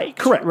you liked.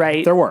 Correct.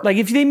 Right? There were. Like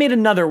if they made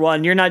another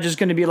one, you're not just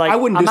going to be like, I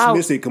wouldn't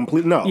dismiss it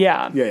completely. No.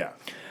 Yeah. Yeah.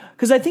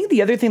 Because I think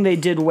the other thing they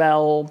did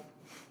well,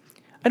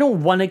 I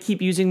don't want to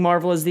keep using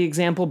Marvel as the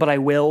example, but I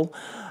will,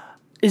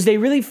 is they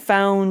really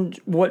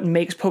found what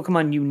makes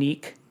Pokemon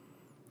unique.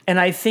 And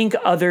I think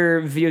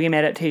other video game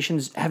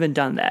adaptations haven't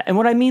done that. And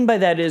what I mean by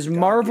that is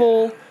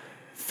Marvel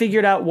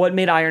figured out what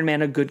made Iron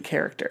Man a good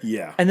character.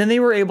 Yeah. And then they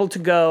were able to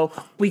go,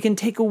 we can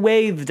take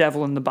away the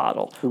devil in the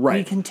bottle. Right.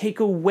 We can take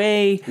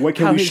away what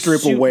can how we his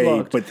strip suit away,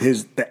 looked, but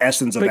the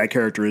essence of that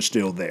character is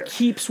still there.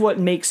 keeps what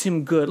makes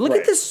him good. Look Right.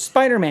 at this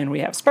Spider-Man we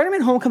have.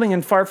 Spider-Man Homecoming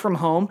and Far From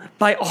Home,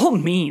 by all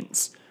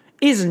means,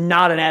 is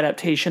not an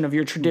adaptation of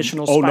your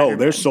traditional Spider-Man. No,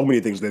 there's so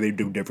many things that they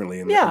do differently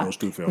in those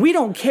two films. We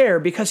don't care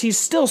because he's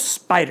still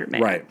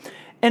Spider-Man. Right.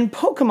 And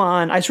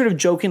Pokemon, I sort of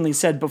jokingly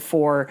said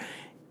before,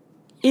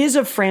 is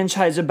a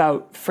franchise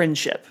about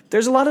friendship.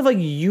 There's a lot of like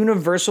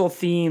universal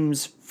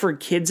themes for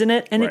kids in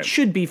it, and it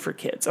should be for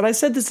kids. And I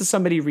said this to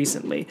somebody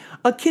recently.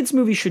 A kids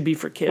movie should be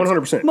for kids.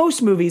 100%.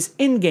 Most movies,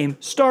 in-game,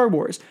 Star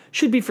Wars,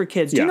 should be for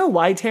kids. Do you know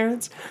why,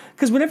 Terrence?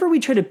 Because whenever we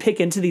try to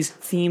pick into these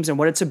themes and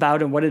what it's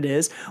about and what it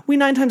is, we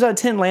 9 times out of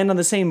 10 land on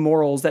the same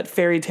morals that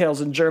fairy tales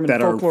and German that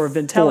folklore have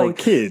been telling.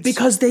 For kids.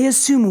 Because they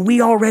assume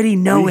we already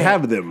know we it.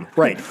 have them.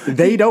 Right.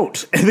 They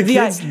don't. And the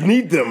kids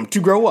need them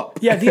to grow up.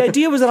 Yeah, the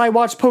idea was that I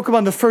watched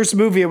Pokemon the first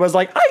movie and was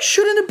like, I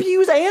shouldn't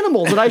abuse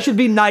animals and I should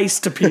be nice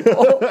to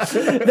people.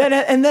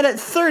 then at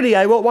 30,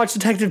 I won't watch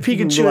Detective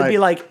Pikachu and be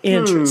like,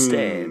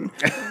 interesting.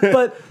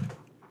 But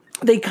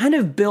they kind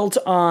of built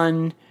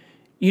on,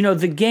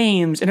 the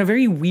games in a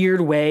very weird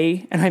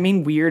way. And I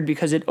mean weird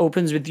because it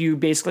opens with you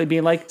basically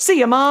being like, see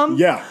ya, Mom.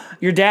 Yeah.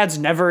 Your dad's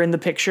never in the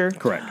picture.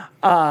 Correct.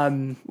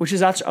 Which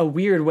is actually a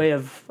weird way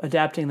of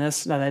adapting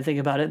this, now that I think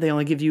about it. They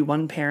only give you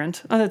one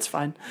parent. Oh, that's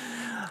fine.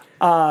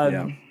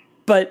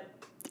 But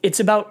it's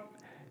about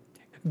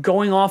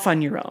going off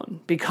on your own,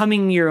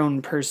 becoming your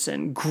own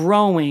person,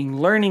 growing,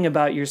 learning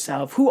about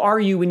yourself. Who are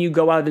you when you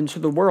go out into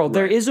the world?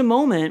 Right. There is a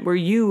moment where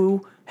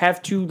you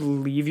have to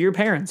leave your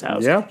parents'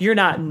 house. Yeah. You're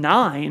not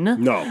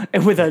 9 no.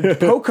 with a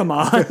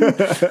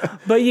Pokemon,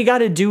 but you got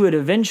to do it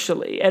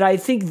eventually. And I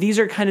think these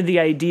are kind of the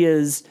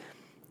ideas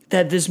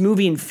that this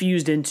movie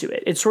infused into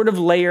it. It sort of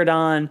layered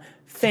on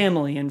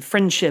family and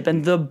friendship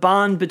and the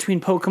bond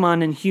between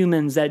Pokemon and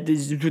humans that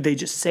they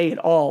just say it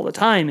all the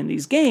time in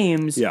these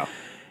games. Yeah.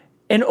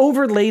 And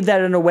overlaid that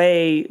in a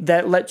way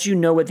that lets you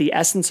know what the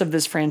essence of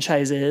this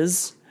franchise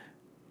is,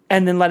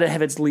 and then let it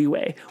have its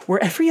leeway.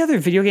 Where every other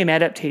video game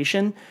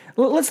adaptation,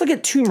 let's look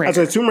at Tomb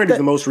Raider. Tomb Raider is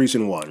the most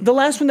recent one. The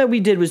last one that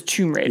we did was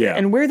Tomb Raider. Yeah.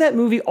 And where that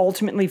movie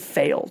ultimately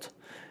failed,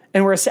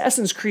 and where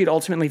Assassin's Creed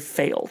ultimately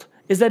failed,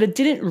 is that it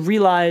didn't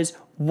realize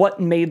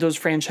what made those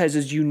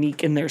franchises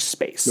unique in their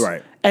space.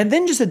 Right. And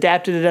then just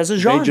adapted it as a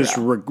genre. They just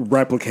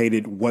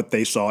replicated what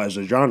they saw as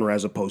a genre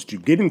as opposed to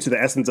getting to the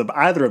essence of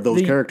either of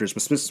those characters,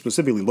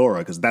 specifically Laura,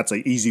 because that's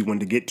an easy one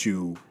to get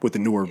to with the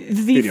newer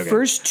video game. The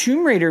first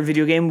Tomb Raider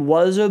video game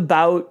was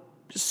about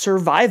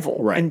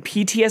survival and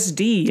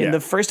PTSD. And the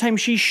first time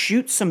she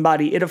shoots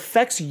somebody, it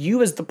affects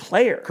you as the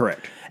player.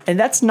 Correct. And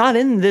that's not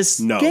in this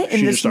game. No,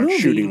 she just starts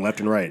shooting left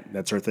and right.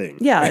 That's her thing.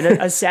 Yeah,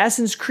 and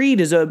Assassin's Creed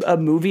is a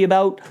movie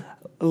about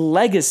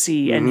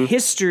legacy and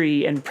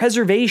history and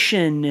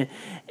preservation, and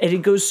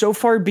it goes so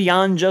far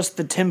beyond just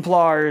the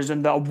Templars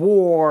and the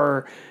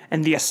war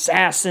and the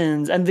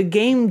assassins, and the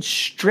game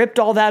stripped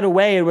all that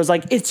away. It was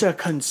like, it's a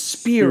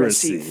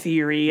conspiracy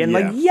theory,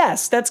 and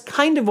yes, that's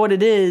kind of what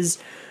it is,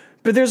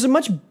 but there's a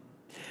much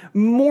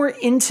more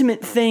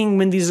intimate thing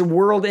when these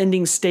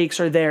world-ending stakes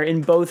are there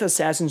in both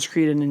Assassin's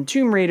Creed and in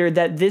Tomb Raider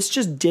that this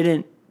just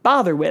didn't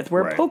bother with,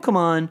 where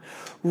Pokemon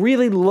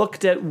really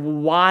looked at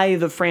why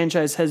the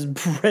franchise has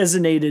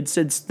resonated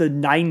since the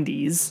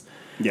 90s.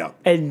 Yeah.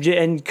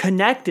 And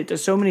connected to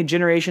so many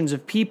generations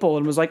of people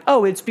and was like,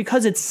 oh, it's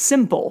because it's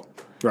simple.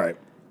 Right.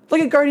 Look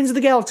at Guardians of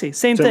the Galaxy.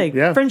 Same thing.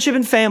 Yeah. Friendship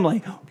and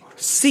family.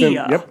 See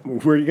ya. Yep,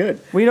 we're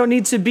good. We don't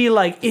need to be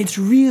like, it's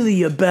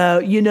really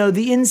about,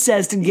 the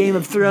incest in Game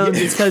of Thrones.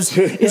 It's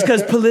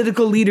because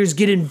political leaders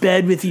get in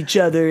bed with each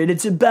other, and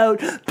it's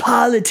about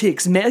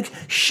politics, man. Like,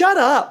 shut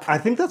up. I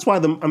think that's why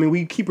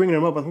we keep bringing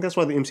them up. I think that's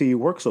why the MCU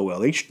works so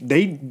well.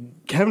 Kevin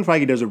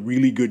Feige does a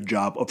really good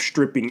job of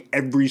stripping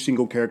every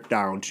single character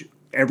down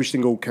every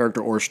single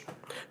character or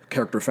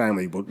character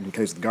family, but in the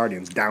case of the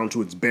Guardians, down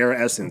to its bare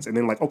essence. And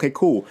then like, okay,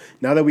 cool.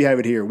 Now that we have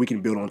it here, we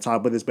can build on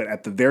top of this. But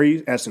at the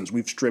very essence,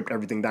 we've stripped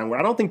everything down. Where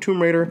I don't think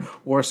Tomb Raider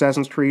or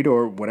Assassin's Creed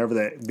or whatever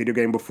that video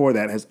game before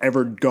that has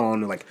ever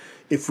gone like,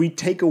 if we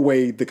take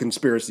away the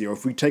conspiracy or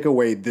if we take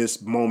away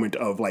this moment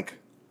of like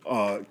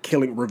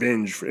killing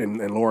revenge in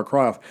Lara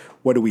Croft,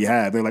 what do we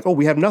have? They're like, oh,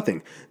 we have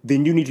nothing.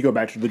 Then you need to go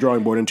back to the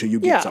drawing board until you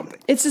get something.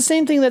 It's the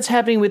same thing that's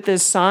happening with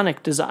this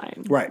Sonic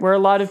design. Right. Where a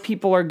lot of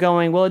people are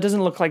going, well, it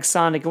doesn't look like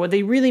Sonic. And what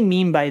they really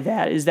mean by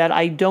that is that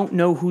I don't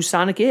know who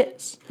Sonic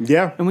is.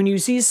 Yeah. And when you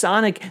see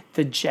Sonic,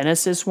 the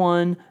Genesis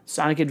one,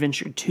 Sonic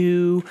Adventure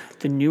 2,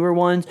 the newer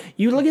ones,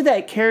 you look at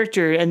that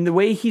character and the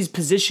way he's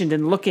positioned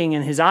and looking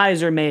and his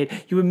eyes are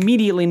made, you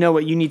immediately know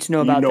what you need to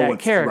know about that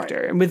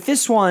character. Right. And with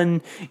this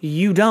one,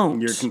 you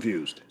don't. You're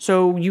confused.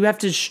 So you have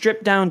to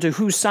strip down to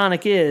who Sonic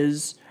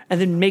is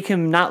and then make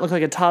him not look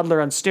like a toddler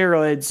on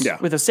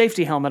steroids with a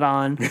safety helmet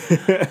on.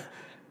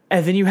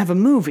 And then you have a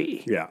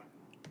movie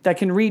that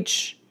can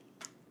reach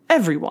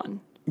everyone.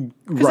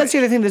 Because that's the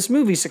other thing this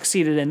movie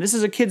succeeded in. This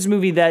is a kid's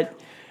movie that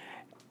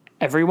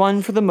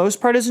everyone, for the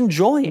most part, is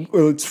enjoying.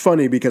 Well, it's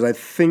funny because I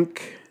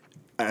think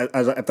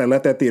as I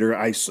left that theater,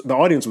 the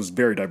audience was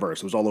very diverse.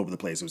 It was all over the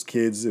place. It was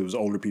kids, it was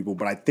older people.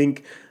 But I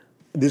think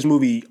this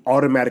movie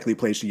automatically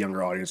plays to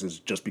younger audiences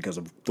just because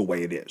of the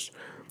way it is.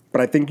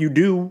 But I think you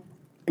do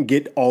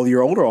get all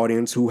your older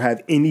audience who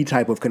have any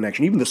type of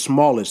connection, even the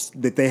smallest,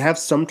 that they have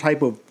some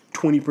type of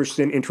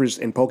 20% interest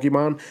in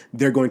Pokemon,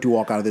 they're going to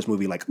walk out of this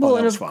movie like, oh,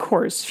 that was fun. Well, and of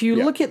course, if you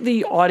look at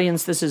the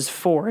audience this is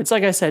for, it's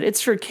like I said,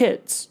 it's for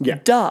kids. Yeah.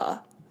 Duh.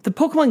 The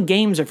Pokemon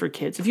games are for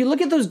kids. If you look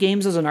at those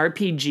games as an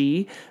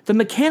RPG, the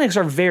mechanics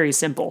are very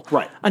simple.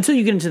 Right. Until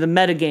you get into the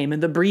metagame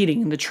and the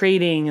breeding and the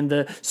trading and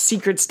the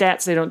secret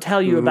stats they don't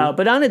tell you about.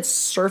 But on its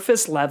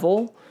surface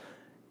level,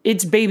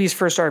 it's baby's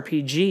first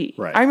RPG.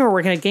 Right. I remember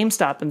working at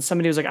GameStop and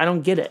somebody was like, I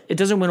don't get it. It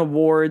doesn't win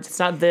awards. It's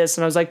not this.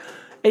 And I was like,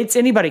 it's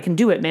anybody can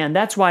do it, man.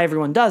 That's why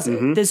everyone does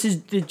it. This is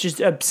just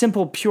a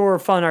simple, pure,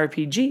 fun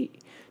RPG.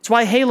 It's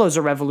why Halo's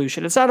a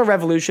revolution. It's not a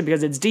revolution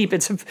because it's deep.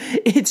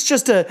 It's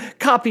just a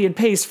copy and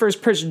paste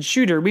first-person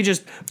shooter. We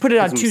just put it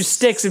on two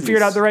sticks and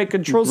figured out the right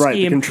control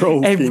scheme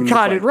and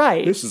got it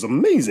right. This is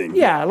amazing.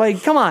 Yeah,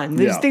 like, come on.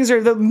 These things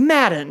are the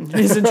Madden.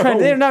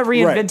 They're not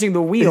reinventing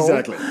the wheel.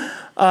 Exactly.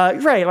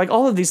 Right, like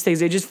all of these things,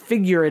 they just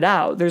figure it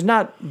out. There's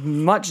not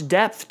much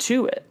depth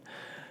to it.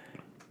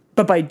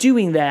 But by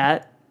doing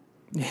that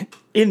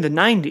in the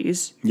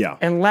 90s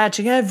and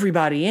latching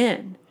everybody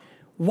in,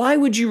 why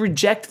would you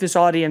reject this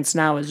audience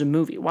now as a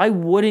movie? Why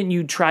wouldn't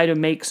you try to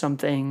make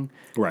something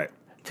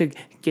to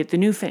get the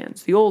new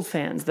fans, the old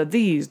fans, the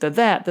these, the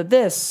that, the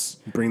this?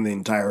 Bring the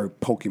entire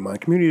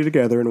Pokemon community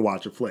together and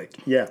watch a flick.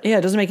 Yeah. Yeah,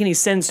 it doesn't make any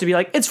sense to be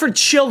like, it's for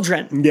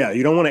children. Yeah,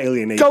 you don't want to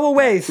alienate. Go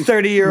away,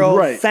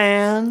 30-year-old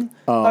fan.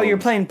 You're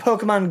playing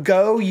Pokemon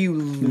Go, you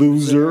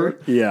loser.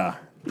 Yeah.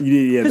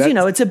 Because,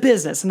 it's a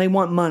business and they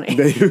want money.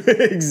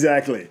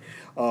 Exactly.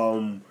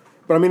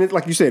 But I mean,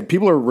 like you said,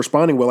 people are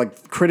responding well.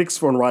 Like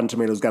critics on Rotten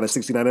Tomatoes got a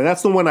 69, and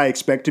that's the one I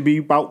expect to be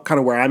about kind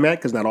of where I'm at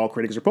because not all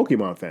critics are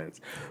Pokemon fans.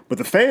 But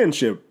the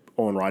fanship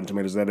on Rotten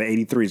Tomatoes is at an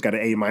 83. It's got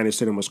an A-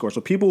 cinema score. So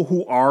people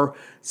who are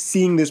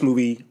seeing this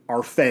movie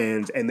are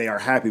fans, and they are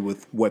happy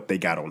with what they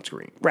got on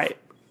screen. Right.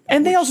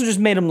 And they also just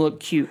made them look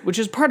cute, which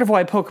is part of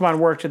why Pokemon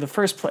worked in the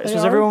first place.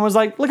 Because everyone was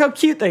like, look how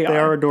cute they are. They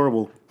are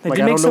adorable. Like,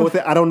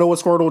 I don't know what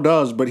Squirtle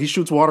does, but he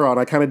shoots water out.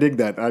 I kind of dig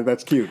that.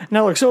 That's cute.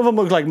 Now, look, some of them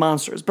look like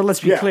monsters, but let's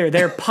be clear.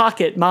 They're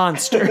pocket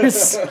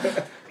monsters.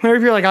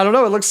 Whenever you're like, I don't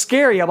know, it looks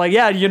scary. I'm like,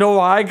 yeah, you know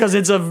why? Because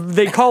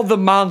they called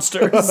them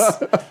monsters.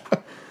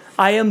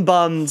 I am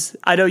bummed.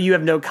 I know you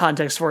have no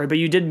context for it, but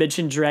you did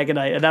mention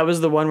Dragonite, and that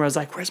was the one where I was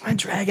like, where's my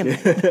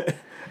Dragonite?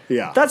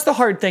 Yeah. That's the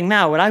hard thing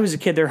now. When I was a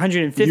kid, there were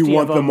 150 You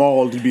want of them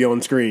all to be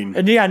on screen.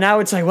 And now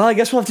it's like, well, I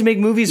guess we'll have to make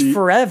movies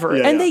forever.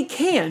 Yeah, and they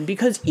can,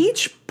 because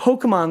each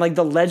Pokemon, like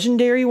the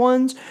legendary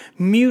ones,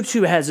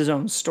 Mewtwo has his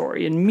own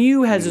story, and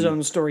Mew has his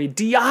own story.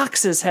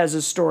 Deoxys has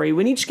a story.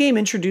 When each game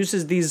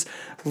introduces these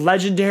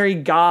legendary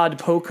god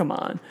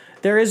Pokemon,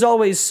 there is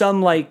always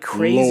some like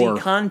crazy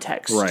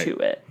context to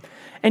it.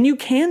 And you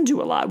can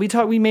do a lot.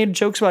 We made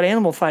jokes about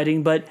animal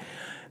fighting, but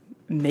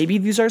maybe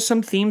these are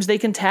some themes they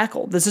can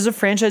tackle. This is a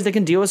franchise that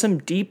can deal with some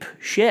deep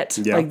shit.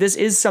 Yeah. Like, this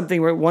is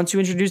something where once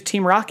you introduce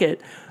Team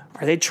Rocket,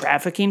 are they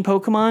trafficking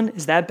Pokemon?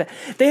 Is that bad?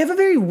 They have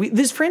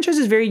this franchise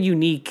is very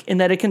unique in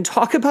that it can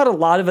talk about a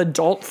lot of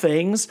adult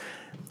things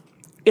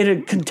in a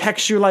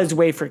contextualized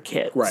way for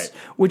kids. Right.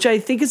 Which I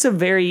think is a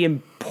very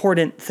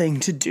important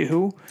thing to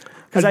do.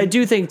 Because I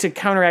do think, to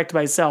counteract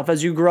myself,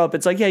 as you grow up,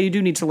 it's like, yeah, you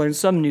do need to learn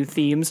some new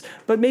themes,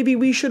 but maybe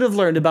we should have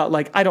learned about,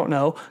 like, I don't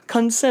know,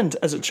 consent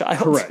as a child.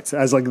 Correct.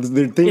 As like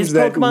the things is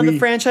Pokemon the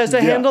franchise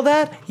to handle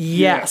that?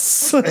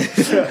 Yes.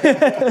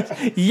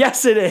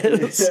 Yes, it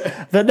is.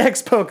 The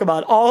next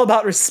Pokemon, all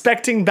about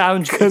respecting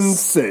boundaries.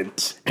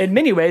 Consent. In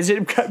many ways,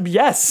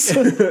 yes.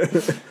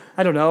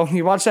 I don't know.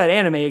 You watch that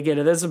anime again,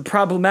 and there's a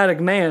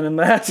problematic man in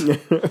that.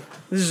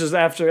 This is just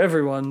after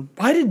everyone.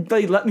 Why did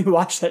they let me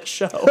watch that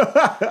show?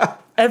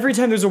 Every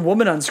time there's a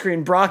woman on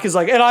screen, Brock is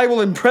like, and I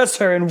will impress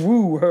her and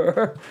woo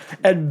her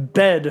and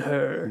bed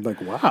her. I'm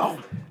like, wow.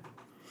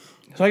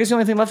 So I guess the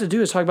only thing left to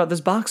do is talk about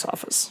this box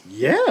office.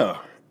 Yeah.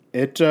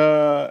 It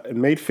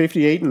made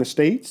 58 in the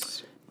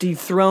States.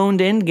 Dethroned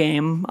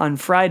Endgame on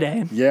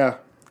Friday. Yeah.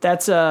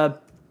 That's a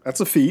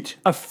feat.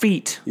 A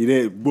feat. You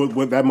did.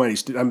 With that money,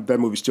 that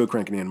movie's still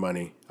cranking in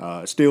money.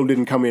 Still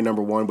didn't come in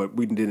number one, but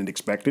we didn't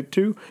expect it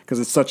to because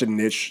it's such a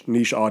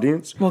niche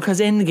audience. Well, because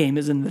Endgame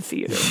is in the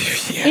theater.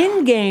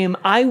 Endgame,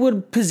 I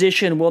would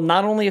position, will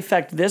not only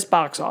affect this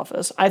box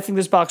office. I think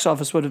this box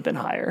office would have been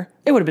higher.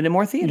 It would have been in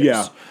more theaters.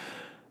 Yeah.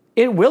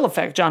 It will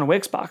affect John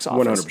Wick's box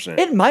office. 100%.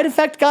 It might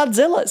affect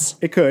Godzilla's.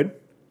 It could.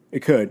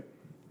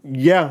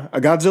 Yeah,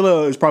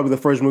 Godzilla is probably the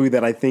first movie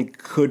that I think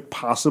could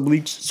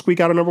possibly squeak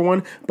out a number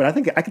one, but I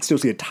think I could still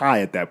see a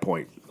tie at that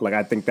point. Like,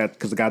 I think that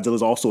because Godzilla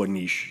is also a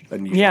niche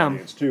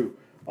audience too.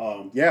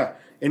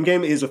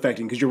 Endgame is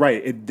affecting because you're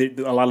right.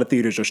 A lot of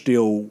theaters are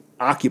still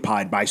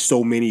occupied by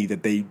so many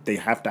that they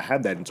have to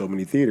have that in so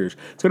many theaters.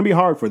 It's going to be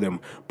hard for them.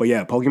 But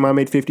yeah, Pokemon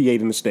made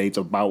 58 in the States,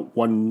 about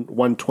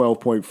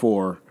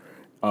 112.4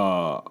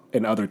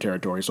 in other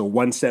territories. So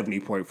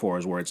 170.4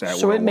 is where it's at.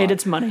 So it made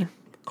its money.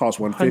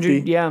 Cost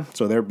 150. Yeah.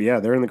 So they're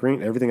in the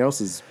green. Everything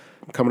else is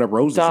coming up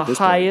roses. The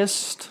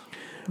highest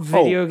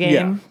video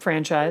game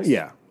franchise.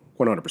 Yeah,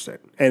 100%.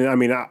 And I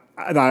mean,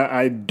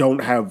 I don't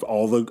have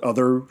all the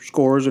other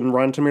scores and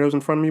Rotten Tomatoes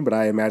in front of me, but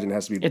I imagine it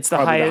has to be it's the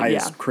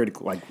highest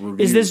critical review.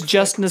 Is this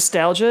just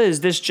nostalgia? Is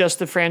this just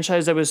the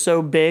franchise that was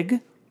so big,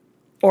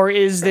 or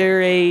is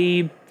there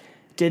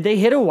did they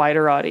hit a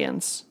wider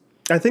audience?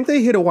 I think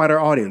they hit a wider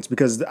audience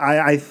because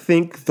I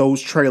think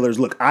those trailers.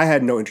 Look, I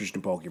had no interest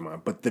in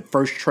Pokemon, but the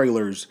first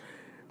trailers,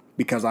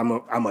 because I'm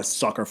a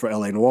sucker for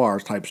LA Noir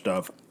type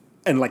stuff,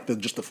 and like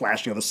just the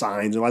flashing of the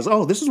signs, and I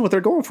was this is what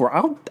they're going for.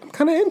 I'm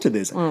kind of into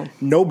this.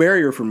 No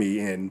barrier for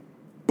me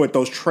but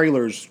those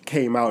trailers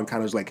came out and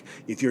kind of was like,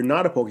 if you're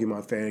not a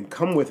Pokemon fan,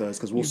 come with us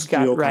because we'll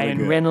still got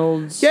Ryan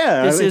Reynolds.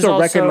 Yeah, it's a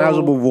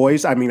recognizable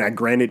voice. I mean,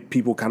 granted,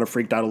 people kind of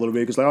freaked out a little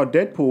bit because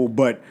Deadpool,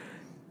 but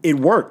it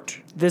worked.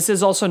 This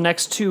is also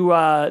next to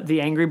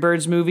the Angry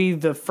Birds movie,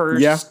 the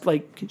first,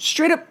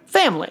 straight up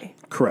family.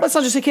 Correct. Let's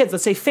not just say kids,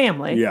 let's say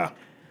family. Yeah.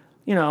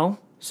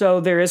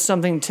 So there is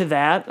something to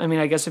that. I mean,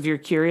 I guess if you're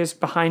curious,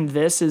 behind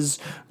this is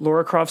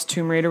Lara Croft's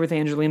Tomb Raider with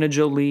Angelina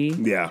Jolie.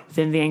 Yeah.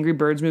 Then the Angry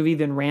Birds movie,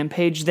 then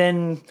Rampage,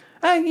 then,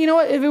 you know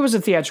what, if it was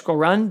a theatrical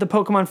run, the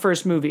Pokemon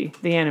first movie,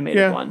 the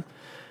animated one.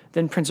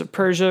 Then Prince of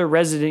Persia,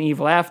 Resident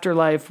Evil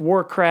Afterlife,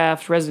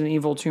 Warcraft, Resident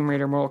Evil, Tomb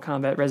Raider, Mortal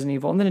Kombat, Resident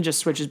Evil, and then it just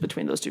switches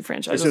between those two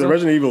franchises. So the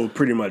Resident Evil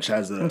pretty much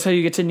has until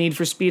you get to Need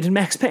for Speed and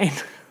Max Payne.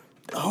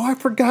 Oh, I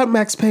forgot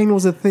Max Payne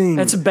was a thing.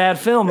 That's a bad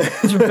film.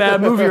 That's a bad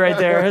movie right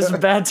there. That's a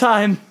bad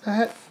time.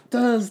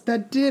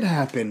 That did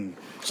happen.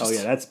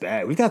 That's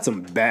bad. We got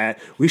some bad.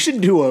 We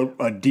should do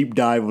a deep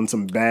dive on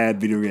some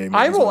bad video games.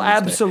 I will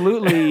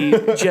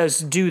absolutely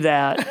just do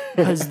that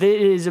because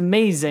it is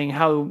amazing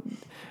how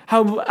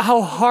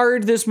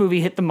hard this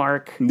movie hit the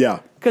mark. Yeah.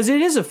 Because it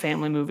is a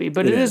family movie,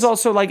 but it is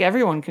also like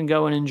everyone can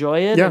go and enjoy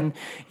it. Yeah. And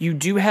you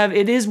do have,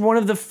 it is one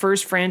of the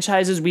first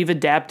franchises we've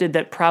adapted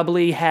that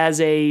probably has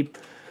a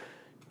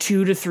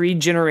 2 to 3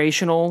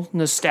 generational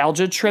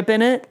nostalgia trip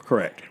in it.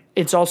 Correct.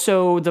 It's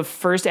also the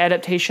first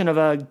adaptation of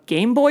a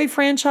Game Boy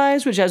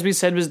franchise, which, as we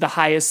said, was the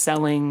highest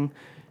selling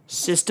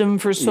system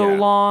for so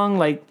long.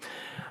 Like,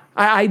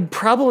 I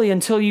probably,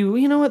 until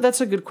you know what,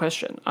 that's a good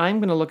question. I'm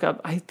going to look up,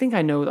 I think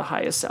I know the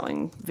highest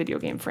selling video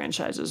game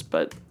franchises,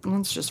 but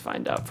let's just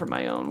find out for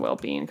my own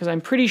well-being, because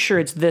I'm pretty sure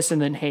it's this and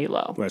then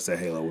Halo. Let's say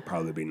Halo would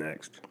probably be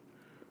next.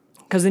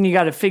 Because then you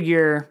got to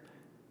figure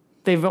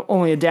they've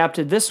only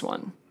adapted this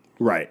one.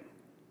 Right.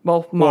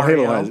 Well,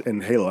 Mario.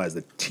 Halo has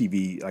the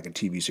TV, like a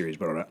TV series,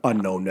 but on an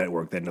unknown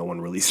network that no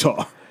one really saw.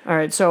 All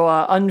right, so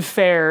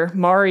Unfair,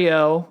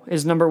 Mario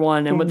is number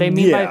one, and what they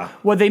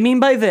mean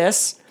by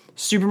this,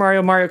 Super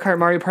Mario, Mario Kart,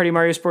 Mario Party,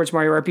 Mario Sports,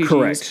 Mario RPGs.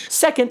 Correct.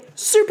 Second,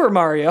 Super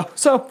Mario.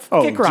 So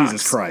kick rocks.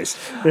 Jesus Christ.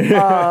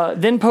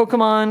 Then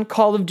Pokemon,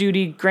 Call of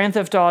Duty, Grand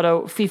Theft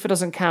Auto, FIFA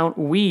doesn't count,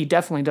 Wii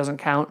definitely doesn't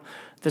count,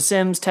 The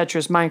Sims,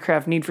 Tetris,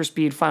 Minecraft, Need for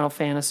Speed, Final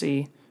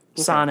Fantasy,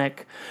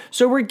 Sonic.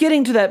 So we're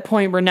getting to that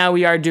point where now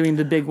we are doing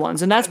the big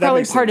ones, and that's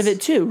probably part of it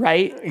too,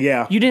 right?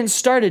 Yeah. You didn't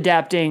start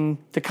adapting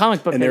the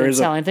comic book that didn't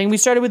sell anything. We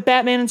started with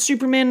Batman and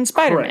Superman and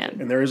Spider-Man.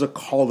 Correct. And there is a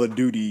Call of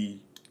Duty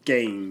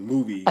game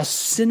movie, a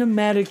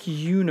cinematic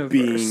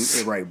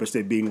universe,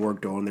 being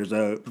worked on.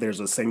 There's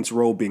a Saints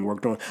Row being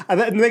worked on.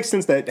 It makes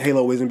sense that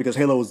Halo isn't, because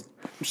Halo is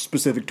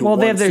specific to one system.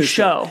 They have their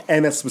show,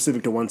 and that's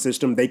specific to one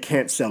system. They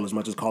can't sell as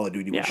much as Call of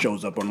Duty, which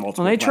shows up on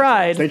multiple. Well,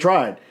 They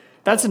tried.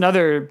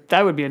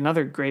 That would be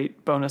another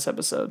great bonus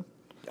episode.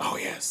 Oh,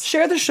 yes.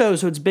 Share the show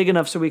so it's big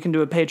enough so we can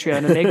do a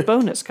Patreon and make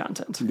bonus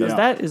content. Because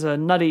that is a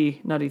nutty,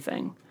 nutty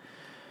thing.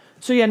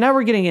 So yeah, now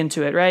we're getting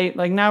into it, right?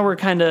 Like now we're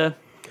kind of...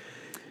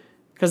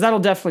 Because that'll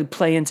definitely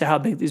play into how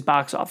big these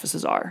box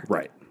offices are.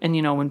 Right. And,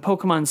 when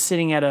Pokemon's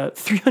sitting at a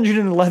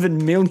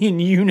 311 million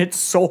units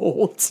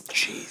sold,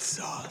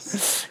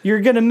 Jesus,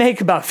 you're going to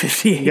make about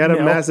 58 You got a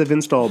mil. massive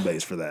install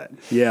base for that.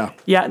 Yeah.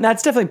 Yeah, and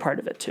that's definitely part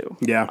of it, too.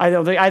 Yeah.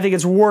 I think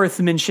it's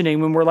worth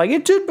mentioning when we're like,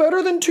 it did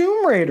better than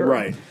Tomb Raider.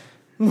 Right.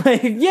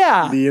 Like,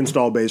 yeah. The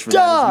install base for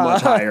that is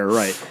much higher,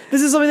 right?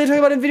 This is something they talk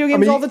about in video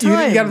games all the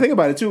time. You got to think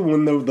about it, too.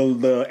 When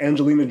the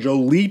Angelina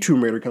Jolie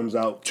Tomb Raider comes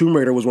out, Tomb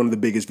Raider was one of the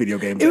biggest video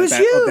games huge. At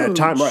that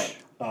time, right?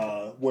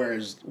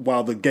 Whereas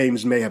while the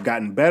games may have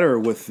gotten better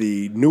with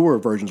the newer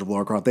versions of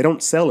Lara Croft, they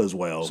don't sell as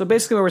well. So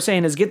basically what we're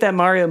saying is get that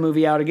Mario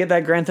movie out, or get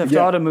that Grand Theft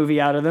Auto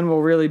movie out, and then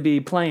we'll really be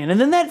playing. And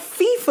then that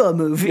FIFA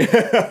movie.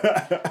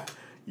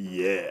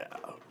 Yeah.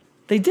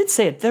 They did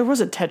say it. There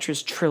was a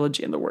Tetris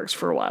trilogy in the works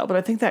for a while, but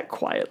I think that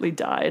quietly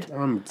died.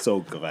 I'm so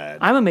glad.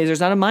 I'm amazed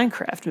there's not a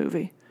Minecraft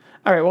movie.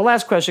 All right, well,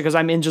 last question, because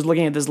I'm in just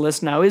looking at this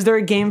list now. Is there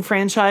a game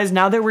franchise,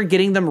 now that we're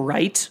getting them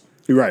right,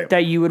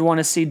 that you would want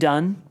to see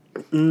done?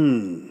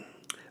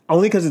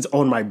 Only because it's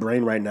on my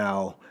brain right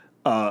now.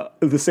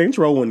 The Saints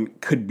Row one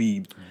could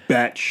be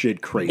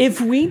batshit crazy.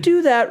 If we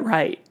do that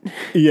right.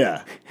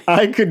 Yeah.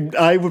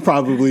 I would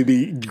probably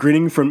be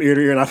grinning from ear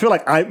to ear. And I feel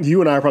like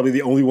you and I are probably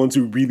the only ones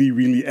who really,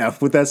 really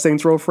F with that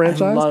Saints Row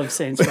franchise. I love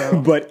Saints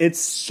Row. But it's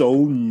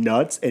so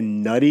nuts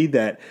and nutty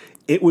that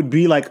it would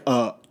be like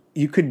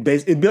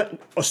it'd be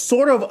like a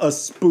sort of a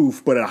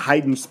spoof, but a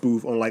heightened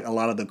spoof on like a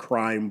lot of the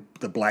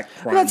black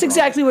crime. Well, that's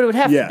exactly what it would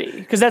have to be,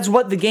 because that's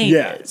what the game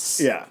is.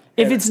 Yeah.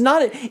 If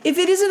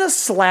it isn't a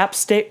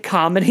slapstick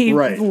comedy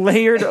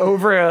layered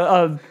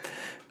over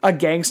a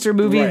gangster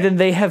movie, then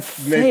they have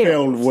failed. They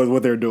failed with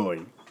what they're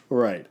doing.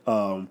 Right.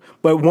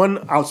 But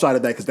one outside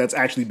of that, because that's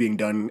actually being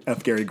done,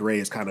 F. Gary Gray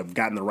has kind of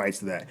gotten the rights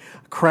to that.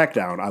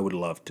 Crackdown, I would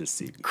love to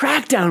see.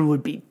 Crackdown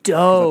would be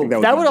dope.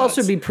 That would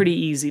also be pretty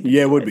easy to do,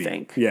 it would be.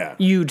 think. Yeah.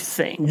 You'd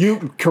think.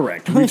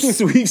 Correct.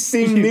 We've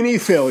seen many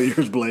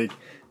failures, Blake.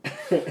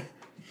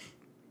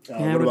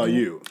 What about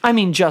you? I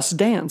mean, Just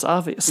Dance,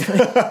 obviously.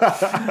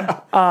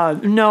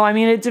 No, I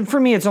mean, for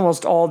me, it's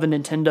almost all the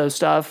Nintendo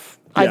stuff.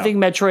 Yeah. I think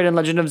Metroid and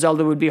Legend of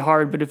Zelda would be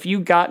hard, but if you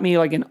got me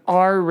like an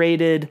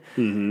R-rated,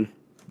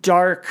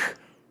 dark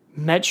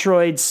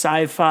Metroid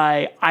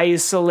sci-fi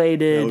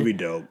isolated, that would be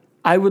dope.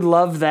 I would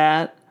love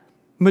that.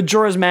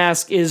 Majora's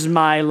Mask is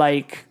my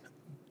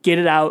get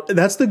it out.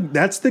 That's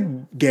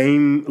the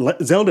game.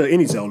 Zelda,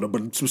 any Zelda,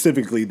 but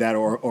specifically that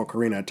or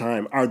Ocarina of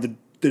Time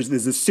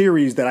there's a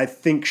series that I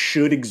think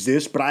should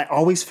exist, but I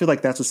always feel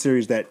like that's a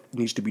series that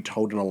needs to be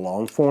told in a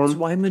long form. That's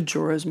why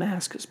Majora's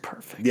Mask is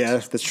perfect. Yeah,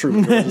 that's true.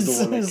 Majora's is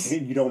the one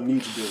that you don't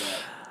need to do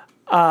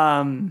that.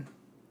 And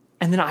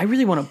then I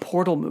really want a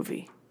Portal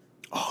movie.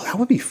 Oh, that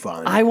would be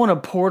fun. I want a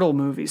Portal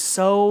movie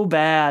so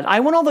bad. I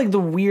want all the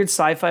weird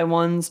sci-fi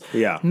ones.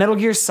 Yeah. Metal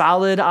Gear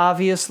Solid,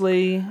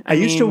 obviously. I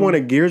used to want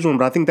a Gears one,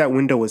 but I think that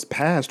window was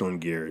passed on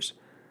Gears.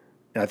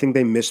 And I think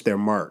they missed their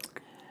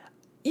mark.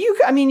 You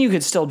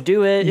could still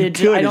do it.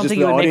 I don't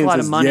think it would make a lot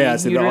of money.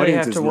 You'd really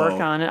have to work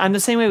on it. I'm the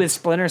same way with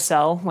Splinter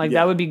Cell.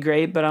 That would be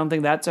great, but I don't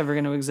think that's ever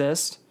going to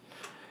exist.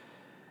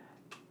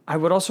 I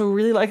would also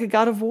really like a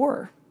God of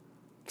War,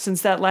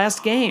 since that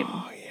last game.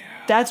 Oh, yeah.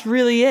 That's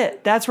really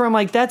it. That's where I'm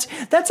like, that's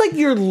like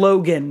your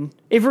Logan.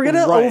 If we're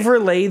gonna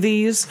overlay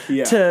these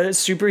to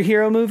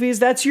superhero movies,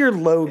 that's your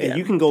Logan. And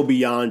you can go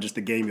beyond just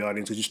the gaming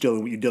audience because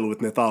you're dealing with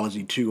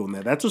mythology too on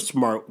that.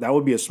 That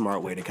would be a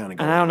smart way to kind of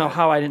go. And I don't know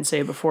how I didn't say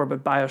it before,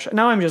 but BioShock.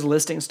 Now I'm just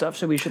listing stuff,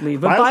 so we should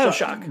leave. But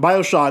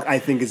BioShock, I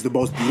think, is the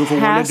most beautiful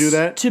one to do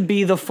that. To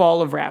be the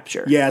fall of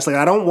Rapture. Yeah, it's like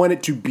I don't want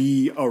it to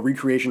be a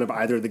recreation of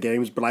either of the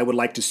games, but I would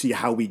like to see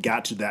how we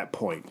got to that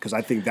point because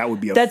I think that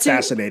would be a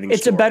fascinating story.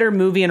 It's a better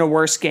movie and a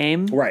worse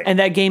game. Right. And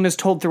that game is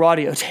told through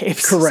audio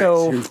tapes. Correct.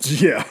 So,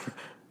 yeah.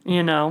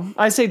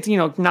 I say,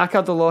 knock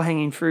out the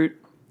low-hanging fruit.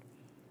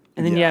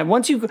 And then,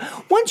 once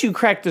you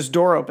crack this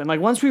door open,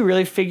 once we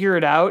really figure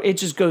it out, it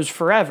just goes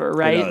forever,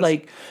 right?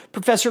 Like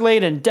Professor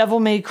Layton, Devil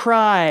May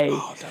Cry.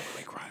 Oh, Devil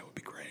May Cry would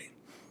be great.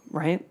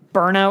 Right?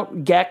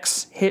 Burnout,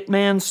 Gex,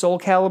 Hitman, Soul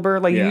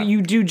Calibur.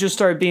 You do just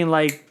start being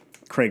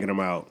cranking them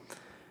out.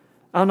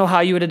 I don't know how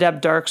you would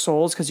adapt Dark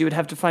Souls because you would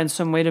have to find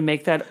some way to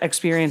make that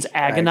experience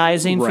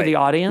agonizing for the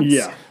audience.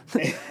 Yeah.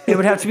 It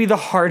would have to be the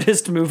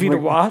hardest movie to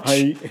watch.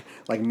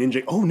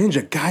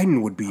 Ninja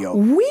Gaiden would be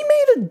We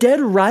made a Dead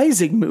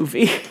Rising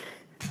movie.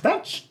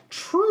 That's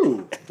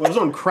true. Well, it was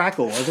on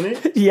Crackle,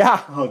 wasn't it?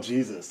 Yeah. Oh,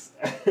 Jesus.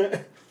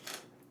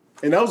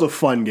 And that was a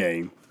fun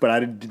game, but I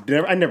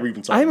never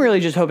even saw it. I'm really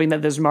just hoping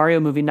that this Mario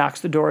movie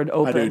knocks the door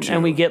open. I do too.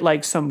 And we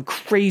get some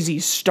crazy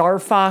Star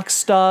Fox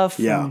stuff.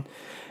 Yeah. And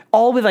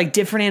all with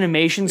different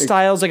animation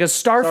styles, like a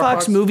Star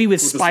Fox movie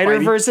with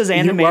Spider-Verse's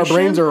animation. Our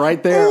brains are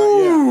right there.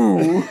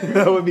 Ooh. Yeah.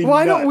 That would be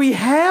Why don't we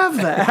have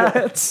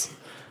that?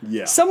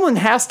 Yeah. Someone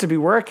has to be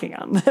working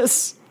on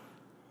this.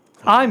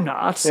 I'm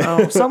not,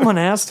 so someone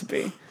has to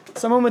be.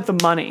 Someone with the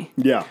money.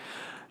 Yeah.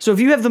 So if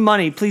you have the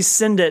money, please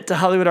send it to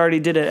Hollywood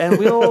Already Did It, and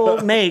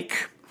we'll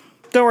make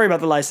Don't worry about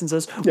the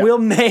licenses. Yeah. We'll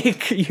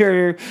make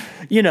your,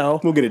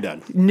 we'll get it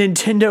done.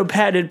 Nintendo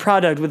patented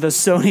product with a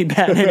Sony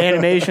patented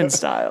animation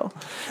style.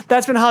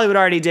 That's been Hollywood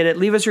Already Did It.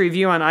 Leave us a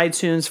review on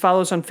iTunes.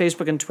 Follow us on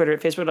Facebook and Twitter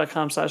at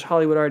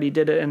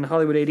facebook.com/HollywoodAlreadyDidIt and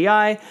Hollywood ADI.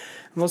 And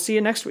we'll see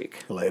you next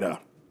week. Later.